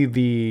to see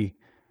the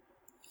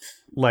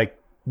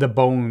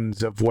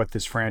bones of what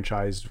this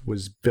franchise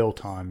was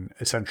built on,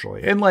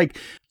 essentially. And like,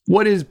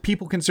 what is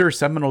people consider a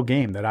seminal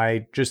game that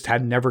I just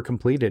had never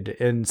completed,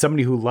 and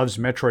somebody who loves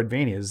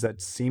Metroidvanias,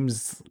 that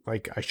seems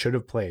like I should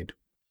have played.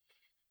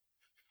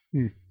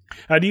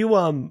 How do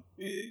you,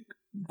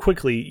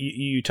 quickly,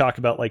 you talk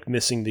about like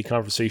missing the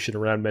conversation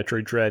around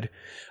Metroid Dread.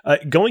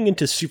 Going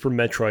into Super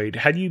Metroid,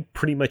 had you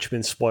pretty much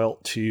been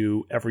spoilt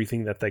to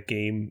everything that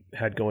game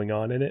had going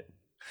on in it?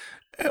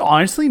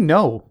 Honestly,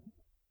 no.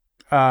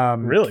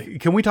 Really?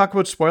 Can we talk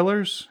about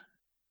spoilers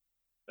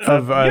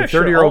of a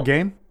 30-year-old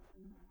game?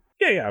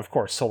 Yeah, of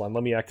course. Hold on,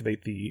 let me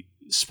activate the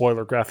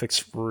spoiler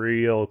graphics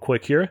real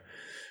quick here.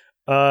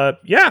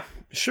 Yeah,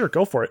 sure,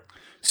 go for it.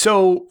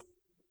 So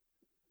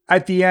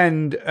at the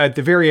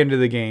very end of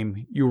the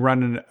game, you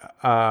run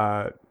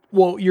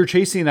you're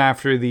chasing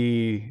after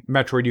the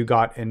Metroid you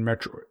got in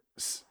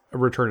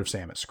Return of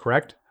Samus,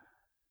 correct?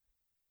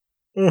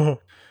 Uh-huh.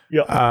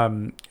 Yeah.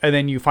 And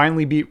then you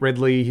finally beat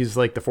Ridley. He's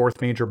like the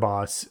fourth major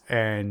boss,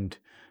 and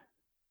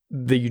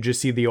you just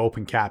see the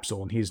open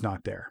capsule, and he's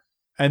not there.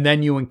 And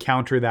then you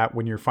encounter that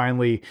when you're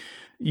finally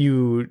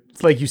you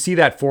see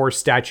that forest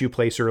statue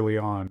place early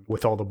on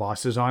with all the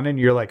bosses on it, and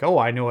you're like, oh,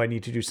 I know I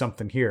need to do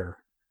something here.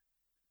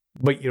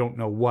 But you don't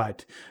know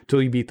what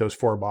till you beat those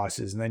 4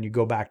 bosses, and then you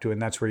go back to it,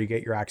 and that's where you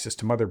get your access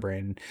to Mother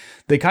Brain.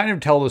 They kind of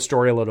tell the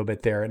story a little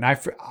bit there, and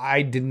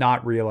I did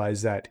not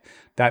realize that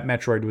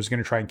Metroid was going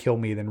to try and kill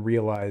me, then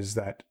realize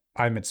that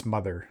I'm its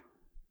mother.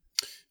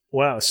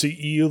 Wow, so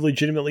you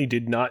legitimately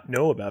did not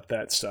know about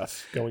that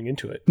stuff going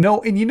into it? No,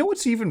 and you know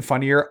what's even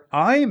funnier?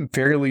 I am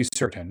fairly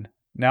certain,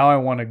 now I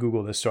want to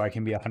Google this so I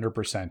can be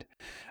 100%,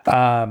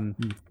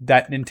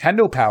 that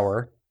Nintendo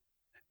Power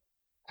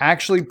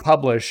actually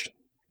published.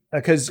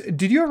 Because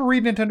did you ever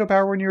read Nintendo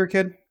Power when you were a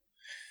kid?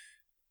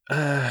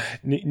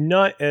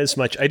 Not as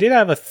much. I did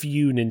have a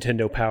few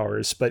Nintendo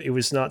Powers, but it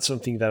was not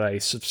something that I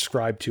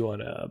subscribed to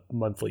on a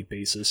monthly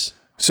basis.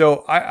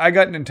 So I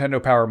got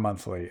Nintendo Power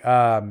monthly.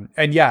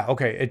 And yeah,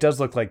 okay, it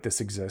does look like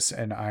this exists,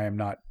 and I am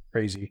not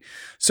crazy.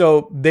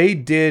 So they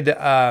did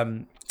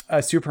a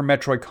Super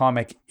Metroid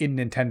comic in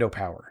Nintendo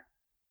Power.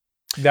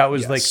 That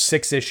was like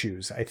 6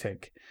 issues, I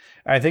think.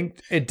 I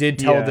think it did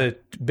tell the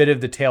bit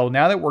of the tale.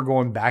 Now that we're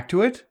going back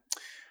to it,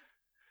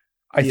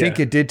 I think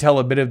it did tell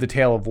a bit of the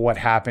tale of what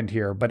happened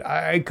here, but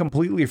I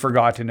completely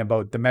forgotten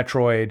about the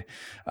Metroid,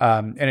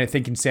 and I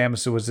think in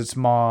Samus was its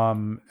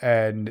mom,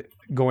 and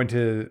going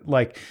to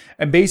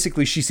and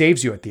basically she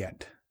saves you at the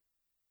end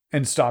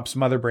and stops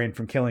Mother Brain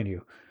from killing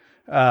you.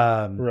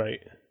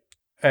 Right.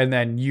 And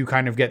then you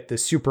kind of get the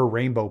super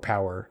rainbow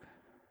power,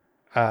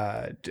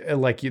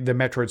 the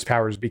Metroid's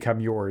powers become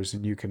yours,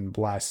 and you can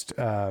blast,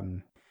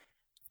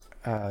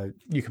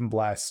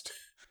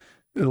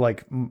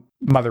 like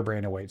Mother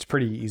Brain away. It's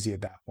pretty easy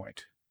at that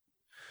point.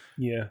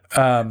 Yeah.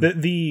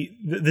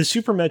 The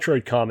Super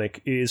Metroid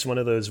comic is one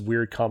of those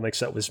weird comics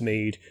that was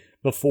made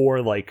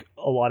before like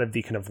a lot of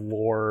the kind of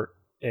lore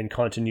and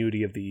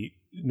continuity of the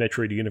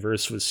Metroid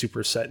universe was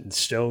super set in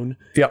stone.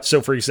 Yeah.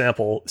 So for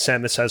example,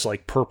 Samus has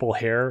like purple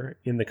hair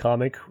in the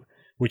comic,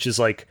 which is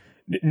like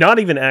not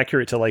even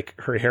accurate to like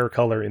her hair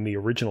color in the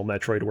original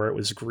Metroid where it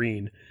was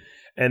green.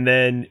 And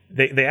then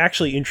they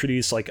actually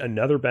introduced like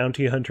another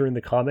bounty hunter in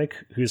the comic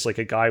who's like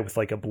a guy with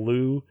like a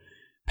blue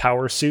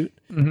power suit.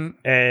 Mm-hmm.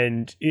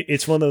 And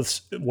it's one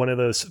of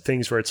those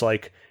things where it's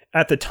like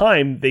at the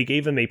time they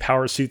gave him a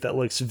power suit that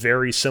looks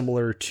very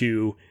similar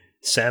to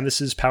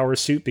Samus's power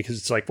suit, because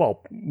it's like,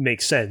 well,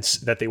 makes sense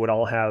that they would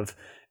all have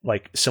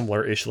like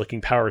similar-ish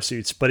looking power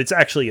suits, but it's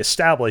actually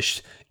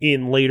established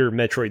in later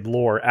Metroid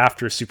lore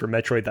after Super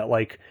Metroid that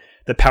like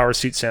the power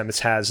suit Samus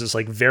has is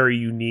like very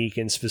unique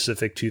and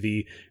specific to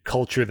the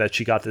culture that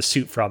she got the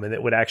suit from, and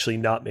it would actually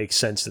not make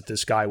sense that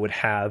this guy would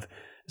have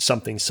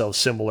something so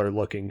similar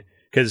looking,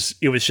 because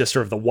it was just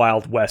sort of the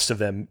Wild West of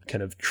them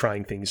kind of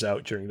trying things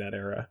out during that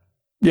era.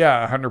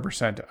 Yeah,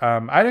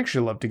 100%. I'd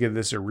actually love to give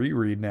this a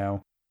reread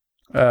now.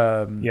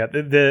 Yeah,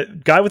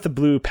 the guy with the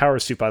blue power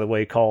suit, by the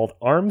way, called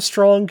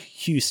Armstrong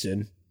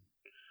Houston.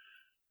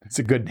 It's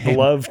a good name.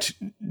 Beloved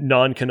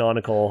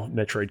non-canonical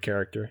Metroid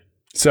character.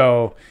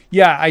 So,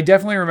 yeah, I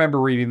definitely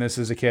remember reading this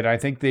as a kid. I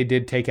think they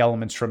did take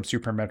elements from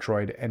Super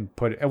Metroid and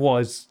put it,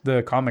 well,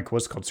 the comic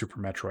was called Super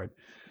Metroid.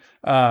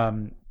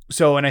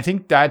 And I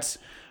think that's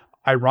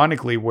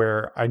ironically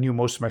where I knew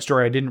most of my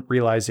story. I didn't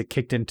realize it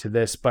kicked into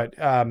this, but,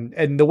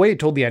 and the way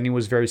it told the ending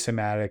was very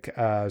cinematic.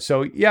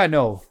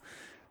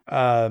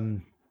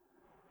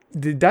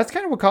 That's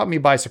kind of what caught me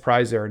by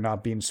surprise there,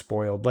 not being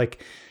spoiled.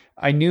 Like,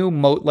 I knew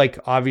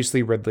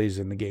obviously Ridley's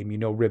in the game,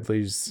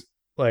 Ridley's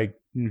like,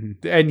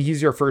 and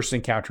he's your first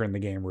encounter in the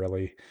game,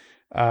 really.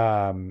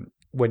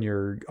 When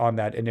you're on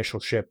that initial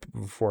ship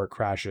before it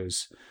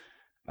crashes,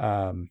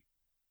 and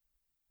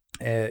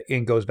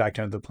goes back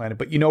down to the planet,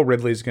 but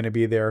Ridley's going to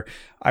be there.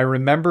 I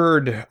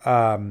remembered,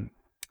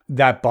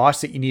 that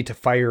boss that you need to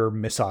fire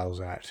missiles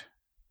at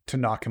to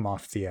knock him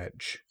off the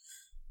edge.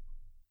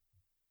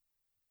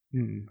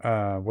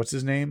 What's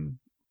his name?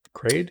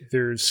 Kraid?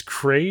 There's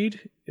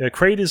Kraid.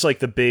 Kraid is like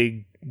the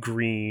big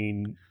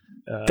green.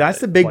 That's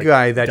the big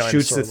guy that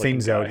shoots the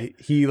things out.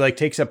 He like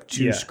takes up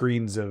two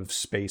screens of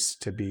space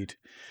to beat.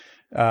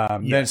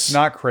 Then it's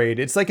not Kraid.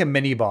 It's like a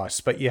mini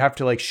boss, but you have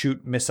to like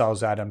shoot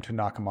missiles at him to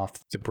knock him off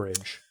the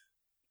bridge.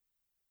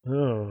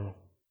 Oh.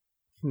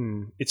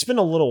 It's been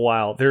a little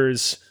while.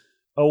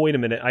 Oh, wait a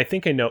minute. I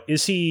think I know.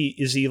 Is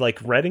he like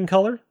red in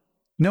color?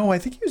 No, I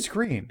think he was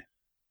green.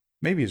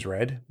 Maybe he's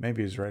red. I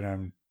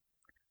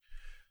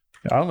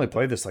only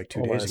played this like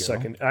 2 days ago. Hold on a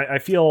second. I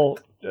feel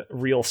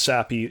real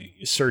sappy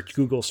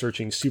Google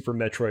searching Super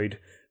Metroid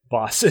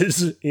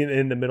bosses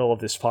in the middle of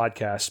this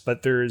podcast.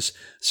 But there's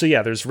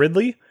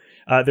Ridley.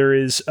 There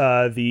is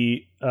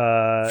the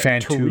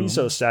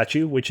Torizo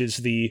statue, which is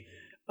the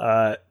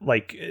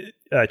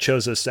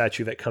Chozo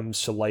statue that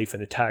comes to life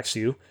and attacks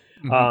you.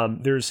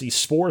 Mm-hmm. There's the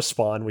Spore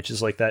Spawn, which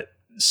is like that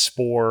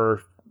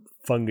spore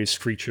fungus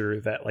creature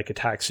that like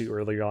attacks you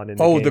earlier on in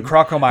the game. The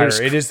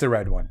Crocomire. It is the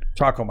red one.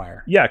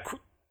 Crocomire. Yeah,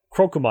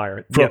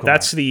 Crocomire. Yeah,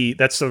 that's the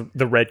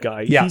red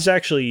guy. Yeah. He's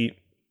actually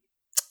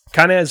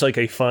kind of has like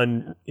a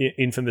fun,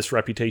 infamous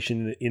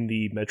reputation in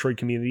the Metroid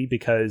community,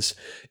 because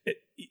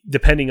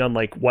depending on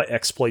like what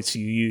exploits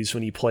you use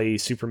when you play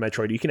Super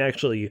Metroid, you can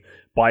actually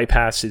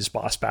bypass his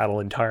boss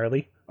battle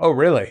entirely. Oh,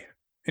 really?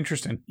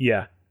 Interesting.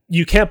 Yeah.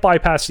 You can't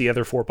bypass the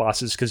other 4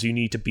 bosses because you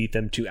need to beat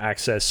them to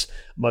access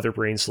Mother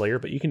Brain's lair,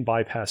 but you can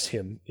bypass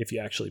him if you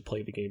actually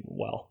play the game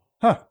well.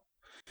 Huh.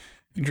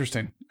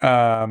 Interesting.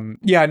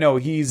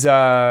 He's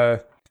I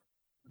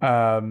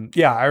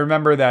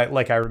remember that.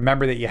 Like, I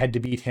remember that you had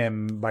to beat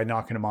him by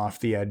knocking him off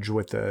the edge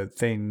with the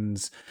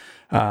things,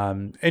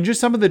 and just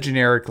some of the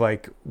generic,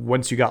 like,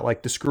 once you got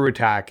like the screw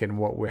attack and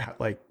what we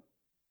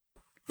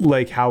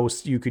like how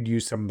you could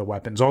use some of the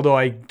weapons. Although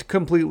I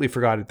completely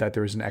forgot that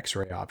there was an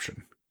X-ray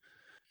option.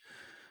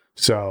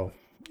 So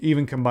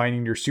even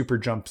combining your super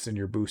jumps and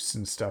your boosts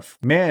and stuff,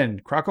 man,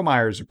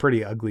 Crocomire is a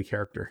pretty ugly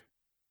character.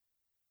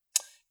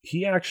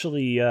 He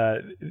actually,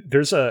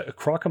 there's a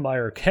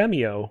Crocomire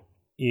cameo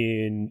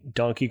in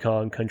Donkey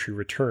Kong Country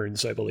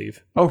Returns, I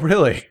believe. Oh,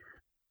 really?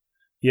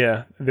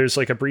 Yeah, there's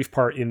like a brief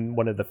part in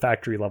one of the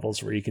factory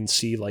levels where you can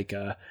see like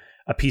a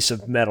piece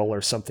of metal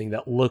or something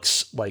that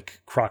looks like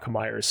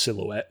Crocomire's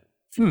silhouette.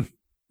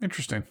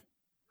 Interesting.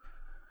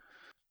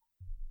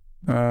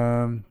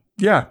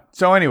 Yeah.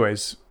 So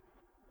anyways.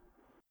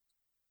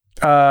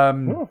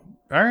 All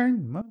right.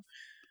 Well.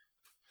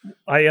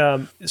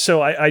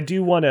 I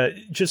do want to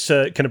just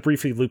kind of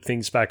briefly loop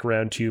things back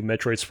around to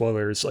Metroid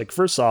spoilers. Like,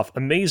 first off,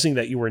 amazing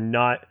that you were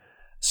not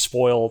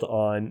spoiled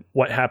on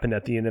what happened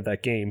at the end of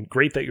that game.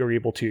 Great that you were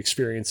able to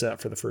experience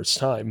that for the first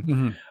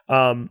time.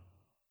 Mm-hmm.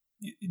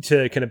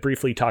 To kind of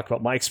briefly talk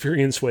about my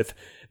experience with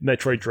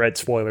Metroid Dread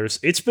spoilers,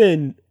 it's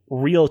been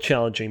real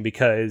challenging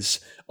because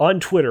on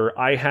Twitter,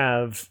 I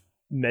have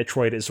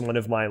Metroid as one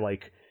of my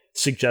like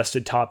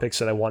suggested topics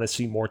that I want to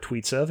see more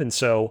tweets of. And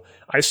so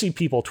I see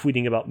people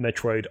tweeting about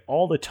Metroid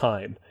all the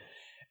time.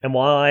 And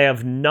while I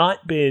have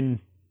not been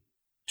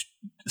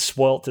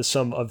spoilt to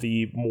some of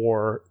the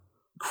more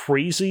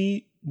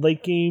crazy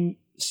late game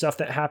stuff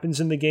that happens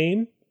in the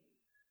game,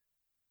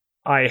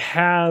 I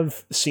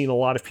have seen a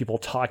lot of people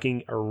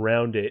talking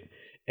around it,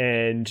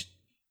 and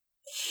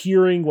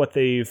hearing what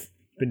they've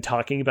been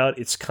talking about,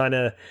 it's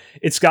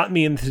got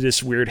me into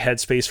this weird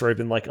headspace where I've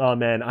been like, oh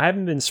man, I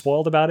haven't been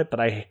spoiled about it, but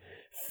I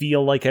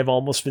feel like I've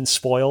almost been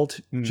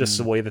spoiled, just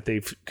the way that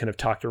they've kind of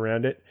talked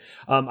around it.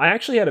 I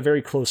actually had a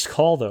very close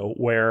call though,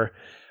 where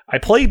I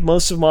played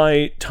most of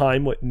my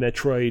time with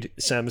Metroid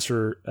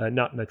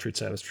not Metroid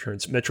Samus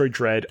Returns, Metroid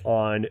Dread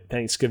on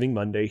Thanksgiving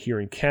Monday here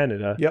in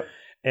Canada. Yep.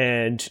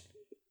 And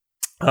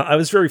I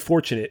was very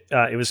fortunate.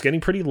 It was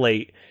getting pretty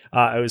late.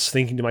 I was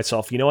thinking to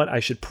myself, you know what? I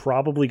should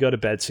probably go to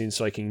bed soon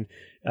so I can,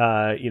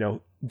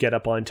 get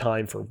up on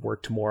time for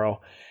work tomorrow.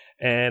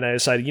 And I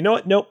decided, you know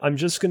what? Nope, I'm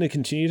just going to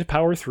continue to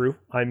power through.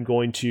 I'm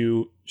going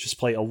to just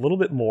play a little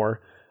bit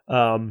more.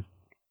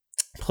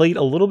 Played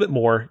a little bit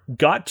more.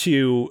 Got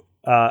to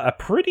a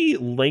pretty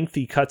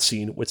lengthy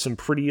cutscene with some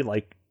pretty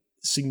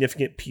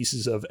significant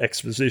pieces of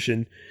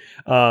exposition.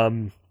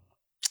 And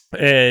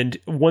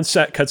once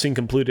that cutscene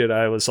concluded,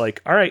 I was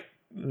like, all right,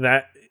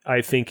 that I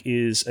think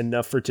is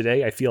enough for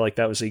today. I feel like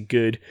that was a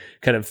good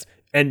kind of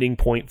ending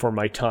point for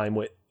my time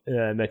with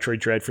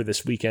Metroid Dread for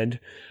this weekend.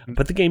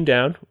 Put the game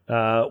down,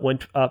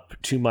 went up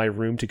to my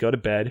room to go to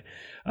bed,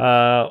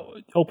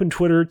 opened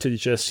Twitter to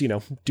just,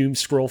 doom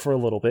scroll for a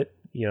little bit,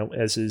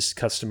 as is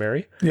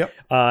customary. Yep.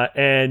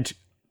 And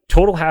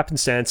total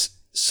happenstance,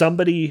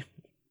 somebody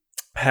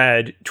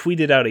had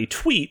tweeted out a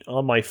tweet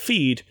on my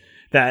feed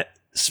that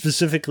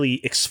specifically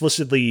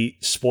explicitly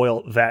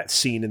spoiled that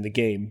scene in the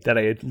game that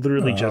I had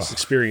literally just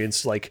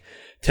experienced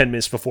 10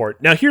 minutes before.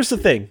 Now, here's the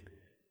thing.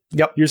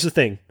 Yep. Here's the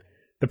thing.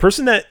 The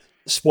person that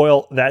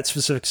spoiled that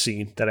specific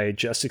scene that I had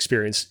just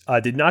experienced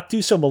did not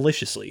do so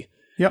maliciously.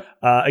 Yep.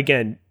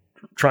 Again,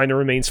 trying to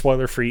remain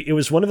spoiler free. It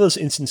was one of those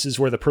instances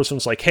where the person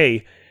was like,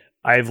 hey,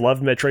 I've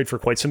loved Metroid for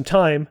quite some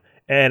time,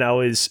 and I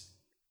was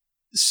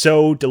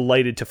so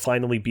delighted to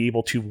finally be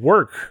able to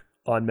work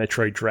on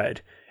Metroid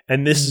Dread.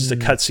 And this is the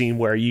cutscene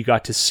where you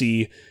got to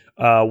see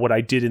what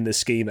I did in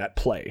this game at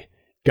play.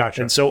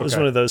 Gotcha. And so it was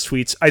one of those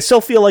tweets. I still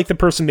feel like the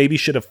person maybe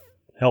should have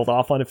held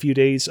off on a few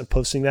days of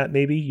posting that,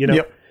 maybe,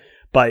 Yep.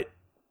 But,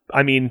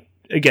 I mean,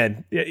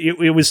 again,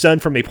 it was done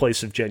from a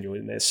place of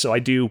genuineness, so I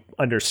do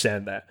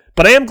understand that.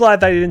 But I am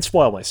glad that I didn't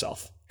spoil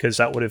myself, because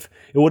it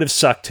would have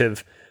sucked to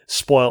have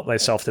spoiled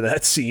myself to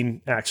that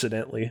scene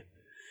accidentally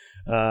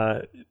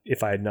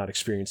if I had not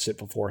experienced it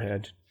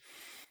beforehand.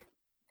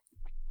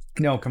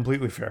 No,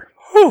 completely fair.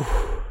 Whew.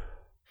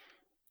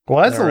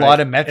 Well, that's a lot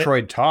of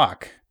Metroid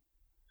talk.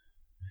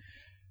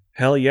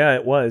 Hell yeah,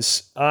 it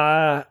was.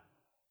 I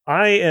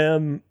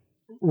am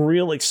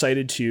real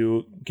excited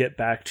to get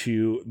back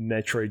to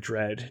Metroid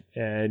Dread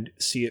and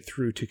see it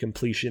through to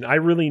completion. I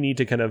really need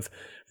to kind of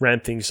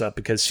ramp things up,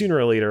 because sooner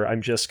or later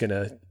I'm just going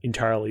to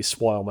entirely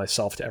spoil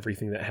myself to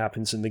everything that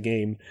happens in the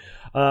game.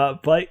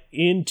 But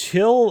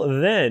until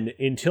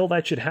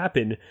that should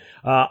happen,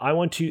 I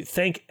want to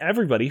thank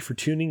everybody for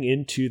tuning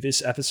into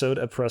this episode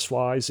of Press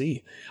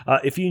YZ.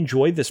 If you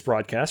enjoyed this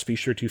broadcast, be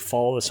sure to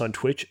follow us on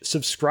Twitch,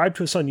 subscribe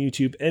to us on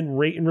YouTube, and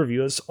rate and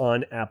review us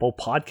on Apple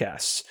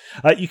Podcasts.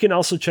 You can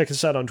also check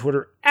us out on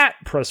Twitter at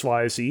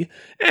PressYZ,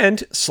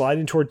 and slide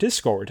into our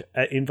Discord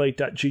at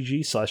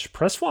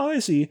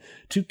invite.gg/PressYZ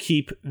to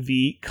keep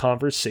the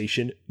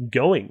conversation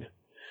going.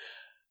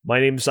 My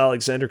name is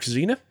Alexander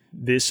Kazina.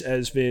 This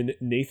has been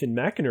Nathan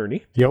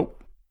McInerney. Yep.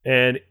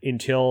 And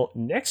until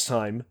next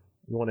time,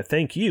 we want to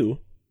thank you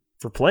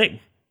for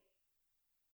playing.